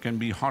people you can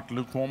be hot,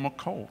 lukewarm, or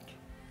cold.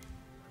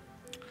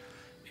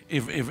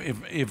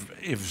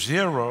 If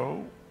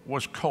 0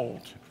 was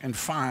cold and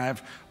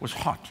 5 was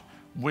hot,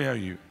 where are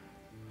you?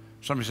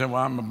 Somebody said,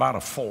 well, I'm about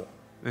a 4.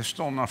 They're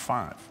still not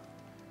 5.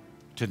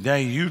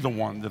 Today, you're the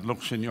one that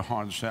looks in your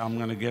heart and says, I'm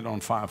going to get on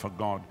fire for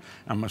God.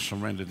 I'm going to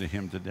surrender to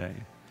Him today.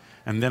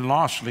 And then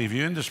lastly, if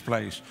you're in this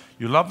place,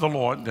 you love the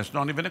Lord, that's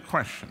not even a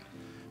question,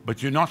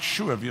 but you're not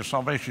sure of your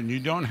salvation.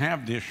 You don't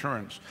have the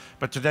assurance.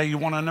 But today you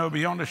want to know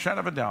beyond a shadow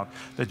of a doubt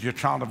that you're a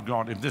child of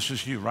God. If this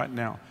is you right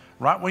now,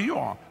 right where you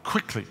are,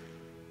 quickly,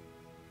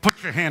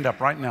 put your hand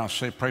up right now.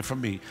 Say, pray for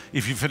me.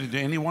 If you fit into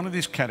any one of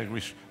these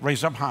categories,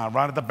 raise up high,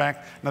 right at the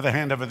back, another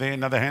hand over there,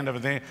 another hand over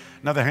there,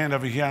 another hand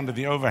over here under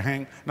the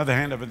overhang, another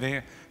hand over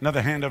there,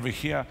 another hand over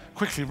here.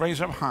 Quickly raise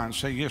up high and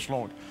say, yes,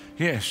 Lord.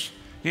 Yes,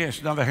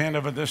 yes. Another hand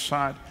over this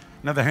side,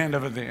 another hand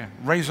over there.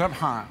 Raise up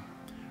high.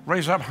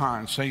 Raise up high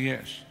and say,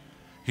 yes,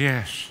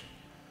 yes,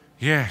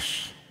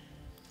 yes.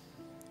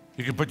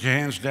 You can put your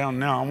hands down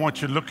now. I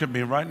want you to look at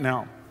me right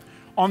now.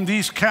 On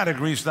these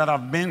categories that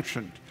I've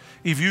mentioned,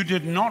 if you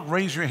did not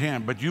raise your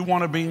hand, but you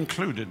want to be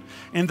included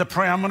in the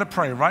prayer, I'm going to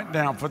pray right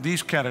now for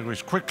these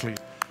categories. Quickly,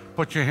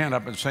 put your hand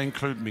up and say,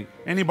 include me.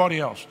 Anybody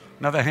else?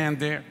 Another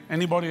hand there.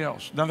 Anybody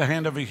else? Another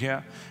hand over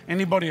here.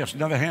 Anybody else?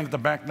 Another hand at the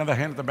back. Another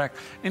hand at the back.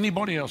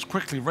 Anybody else?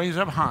 Quickly, raise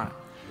up high.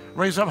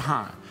 Raise up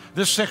high.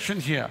 This section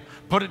here,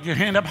 put your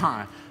hand up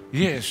high.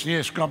 Yes,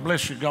 yes, God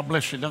bless you. God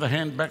bless you. Another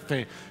hand back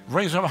there.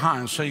 Raise up high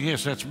and say,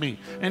 yes, that's me.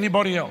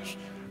 Anybody else?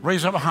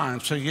 Raise up high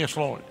and say, yes,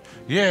 Lord.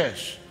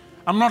 Yes.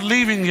 I'm not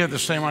leaving here the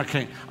same way I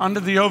came. Under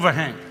the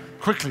overhang.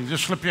 Quickly,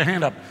 just slip your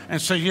hand up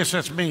and say, yes,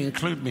 that's me.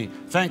 Include me.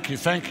 Thank you,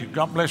 thank you.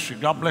 God bless you.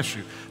 God bless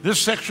you. This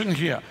section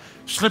here,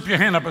 slip your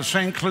hand up and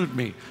say, include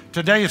me.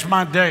 Today is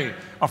my day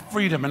of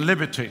freedom and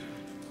liberty.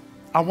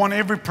 I want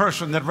every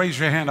person that raised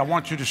your hand, I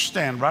want you to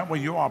stand right where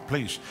you are,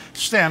 please.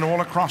 Stand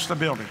all across the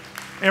building.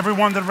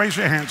 Everyone that raised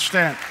your hand,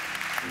 stand.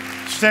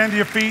 Stand to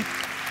your feet.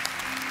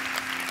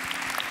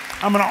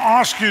 I'm going to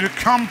ask you to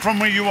come from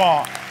where you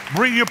are.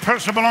 Bring your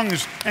personal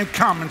belongings and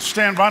come and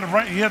stand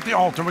right here at the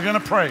altar. We're going to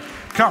pray.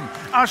 Come.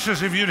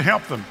 Ushers, if you'd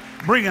help them.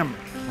 Bring them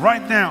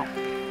right now.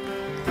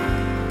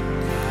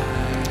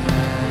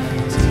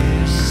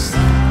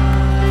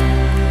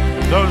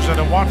 Those that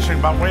are watching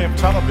by way of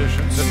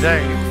television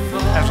today,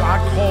 as I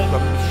call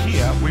them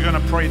here, we're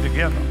going to pray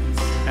together.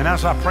 And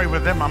as I pray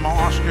with them, I'm going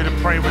to ask you to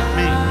pray with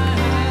me.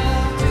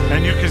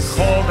 And you can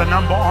call the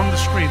number on the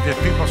screen. There's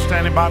people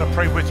standing by to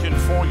pray with you and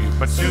for you.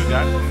 But do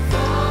that.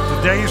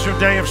 Today is your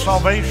day of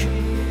salvation.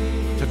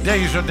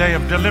 Today is your day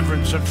of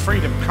deliverance and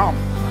freedom. Come.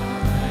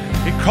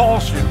 He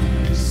calls you.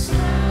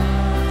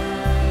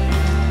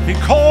 He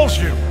calls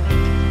you.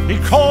 He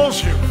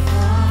calls you.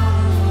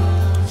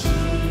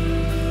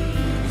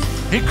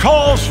 He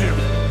calls you.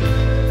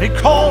 He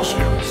calls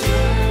you.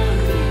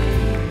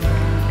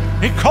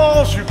 He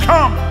calls you.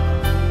 Come.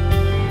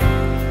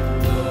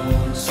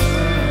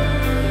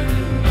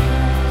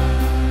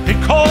 He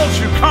calls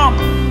you. Come.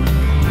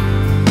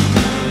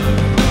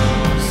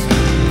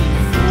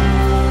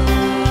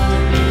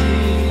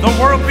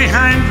 The world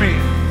behind me.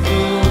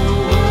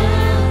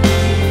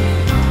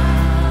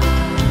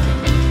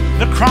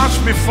 The cross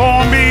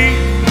before me.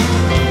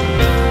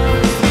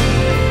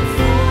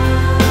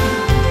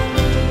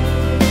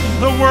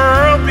 The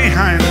world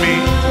behind me.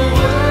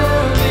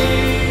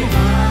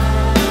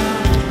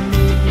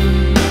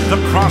 The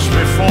cross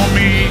before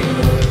me.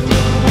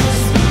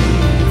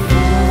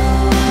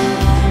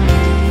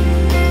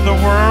 The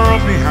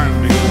world behind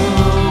me.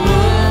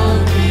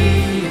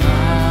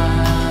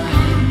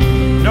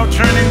 No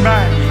turning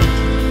back.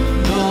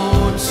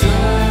 No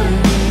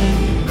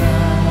turning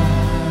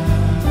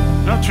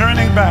back. No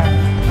turning back.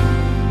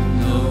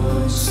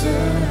 No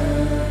turning back.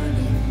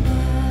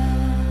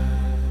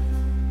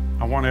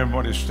 I want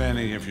everybody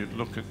standing, if you'd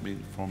look at me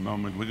for a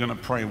moment. We're going to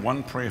pray.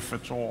 One prayer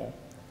fits all.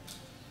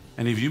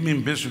 And if you've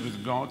been busy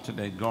with God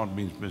today, God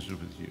means busy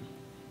with you.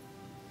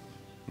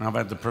 And I've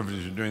had the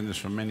privilege of doing this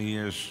for many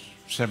years,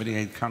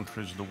 78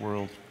 countries of the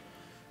world.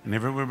 And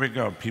everywhere we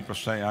go, people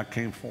say, I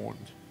came forward.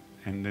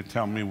 And they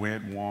tell me where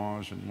it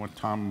was and what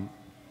time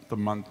of the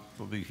month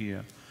of the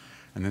year.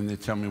 And then they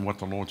tell me what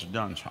the Lord's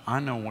done. So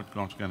I know what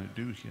God's going to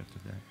do here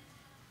today.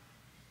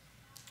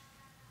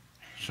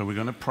 So we're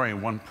going to pray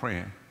one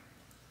prayer.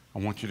 I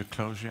want you to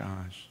close your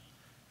eyes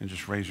and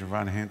just raise your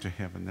right hand to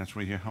heaven. That's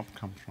where your help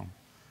comes from.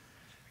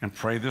 And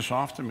pray this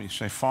after me.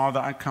 Say, Father,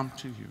 I come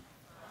to you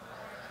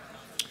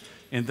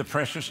in the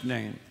precious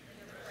name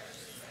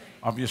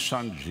of your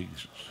Son,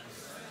 Jesus.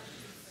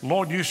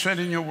 Lord, you said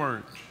in your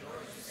word,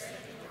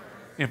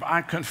 if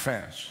I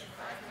confess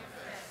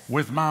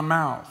with my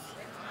mouth,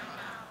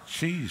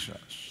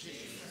 Jesus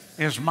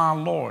is my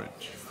Lord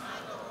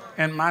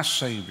and my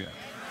Savior,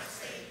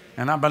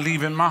 and I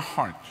believe in my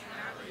heart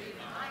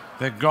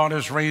that God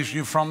has raised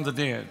you from the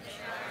dead,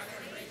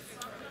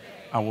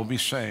 I will be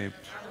saved.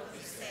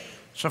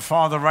 So,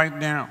 Father, right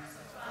now,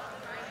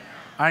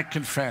 I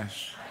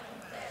confess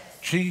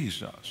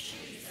Jesus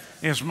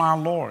is my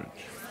Lord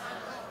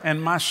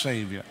and my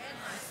Savior.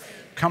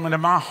 Come into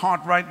my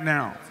heart right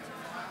now.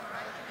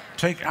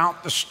 Take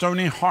out the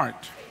stony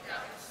heart.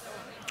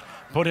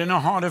 Put in a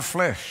heart of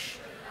flesh.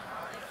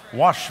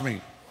 Wash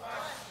me.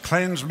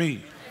 Cleanse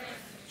me.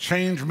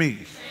 Change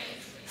me.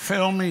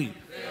 Fill me.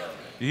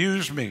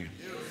 Use me.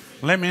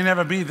 Let me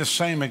never be the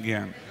same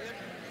again.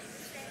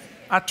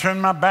 I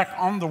turn my back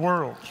on the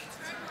world.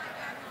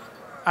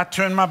 I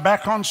turn my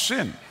back on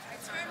sin.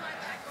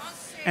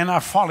 And I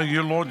follow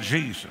you, Lord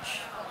Jesus.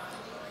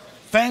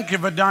 Thank you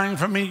for dying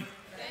for me.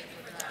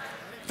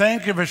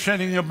 Thank you for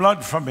shedding your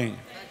blood for me.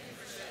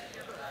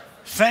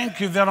 Thank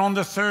you that on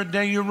the third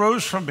day you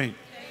rose for me.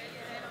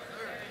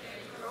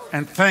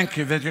 And thank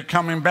you that you're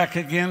coming back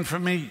again for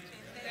me.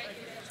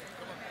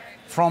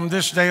 From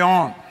this day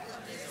on,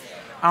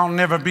 I'll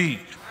never be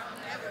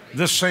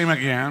the same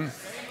again.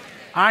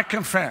 I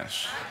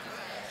confess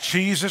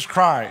Jesus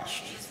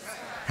Christ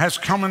has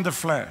come in the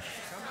flesh.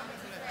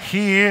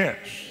 He is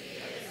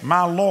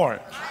my Lord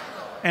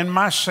and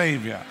my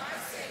Savior.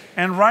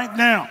 And right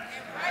now,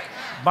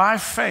 by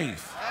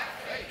faith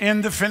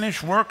in the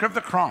finished work of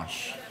the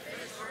cross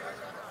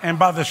and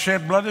by the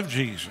shed blood of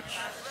Jesus,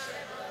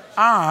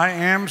 I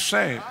am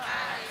saved.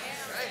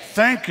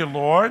 Thank you,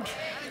 Lord,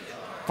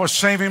 for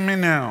saving me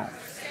now.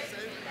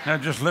 Now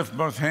just lift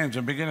both hands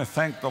and begin to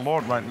thank the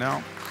Lord right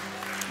now.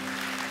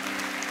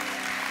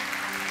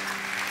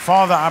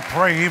 Father, I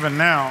pray even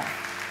now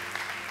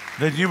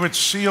that you would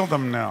seal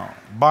them now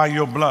by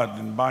your blood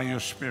and by your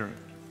Spirit,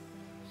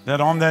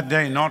 that on that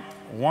day not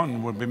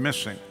one would be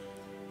missing.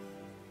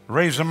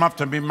 Raise them up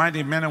to be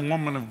mighty men and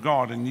women of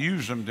God and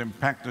use them to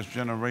impact this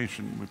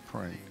generation, we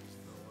pray.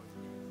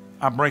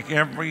 I break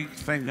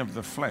everything of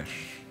the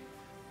flesh.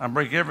 I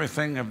break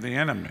everything of the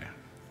enemy.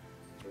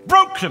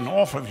 Broken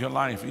off of your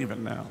life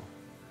even now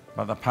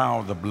by the power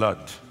of the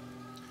blood.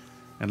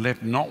 And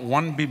let not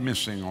one be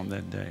missing on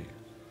that day.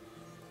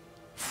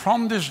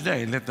 From this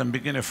day, let them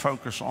begin to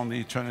focus on the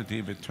eternity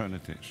of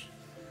eternities.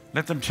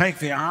 Let them take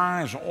their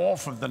eyes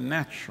off of the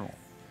natural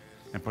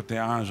and put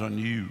their eyes on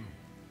you.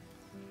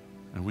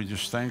 And we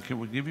just thank you.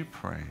 We give you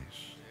praise.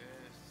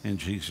 In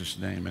Jesus'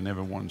 name. And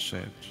everyone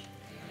said,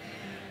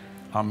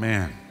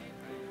 Amen.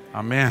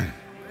 Amen.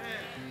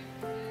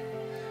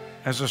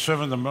 As a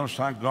servant of the Most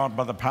High God,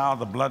 by the power of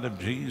the blood of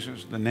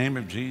Jesus, the name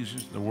of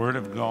Jesus, the Word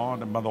of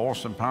God, and by the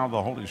awesome power of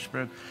the Holy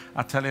Spirit,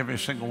 I tell every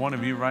single one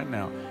of you right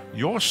now,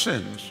 your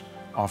sins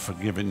are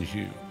forgiven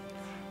you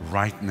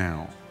right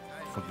now.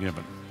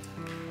 Forgiven.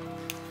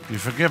 You're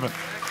forgiven.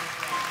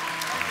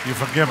 You're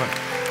forgiven.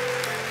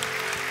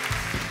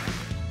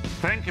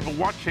 Thank you for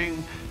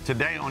watching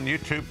today on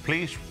YouTube.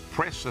 Please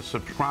press the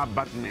subscribe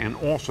button and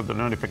also the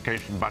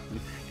notification button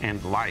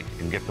and like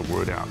and get the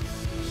word out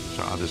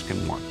so others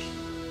can watch.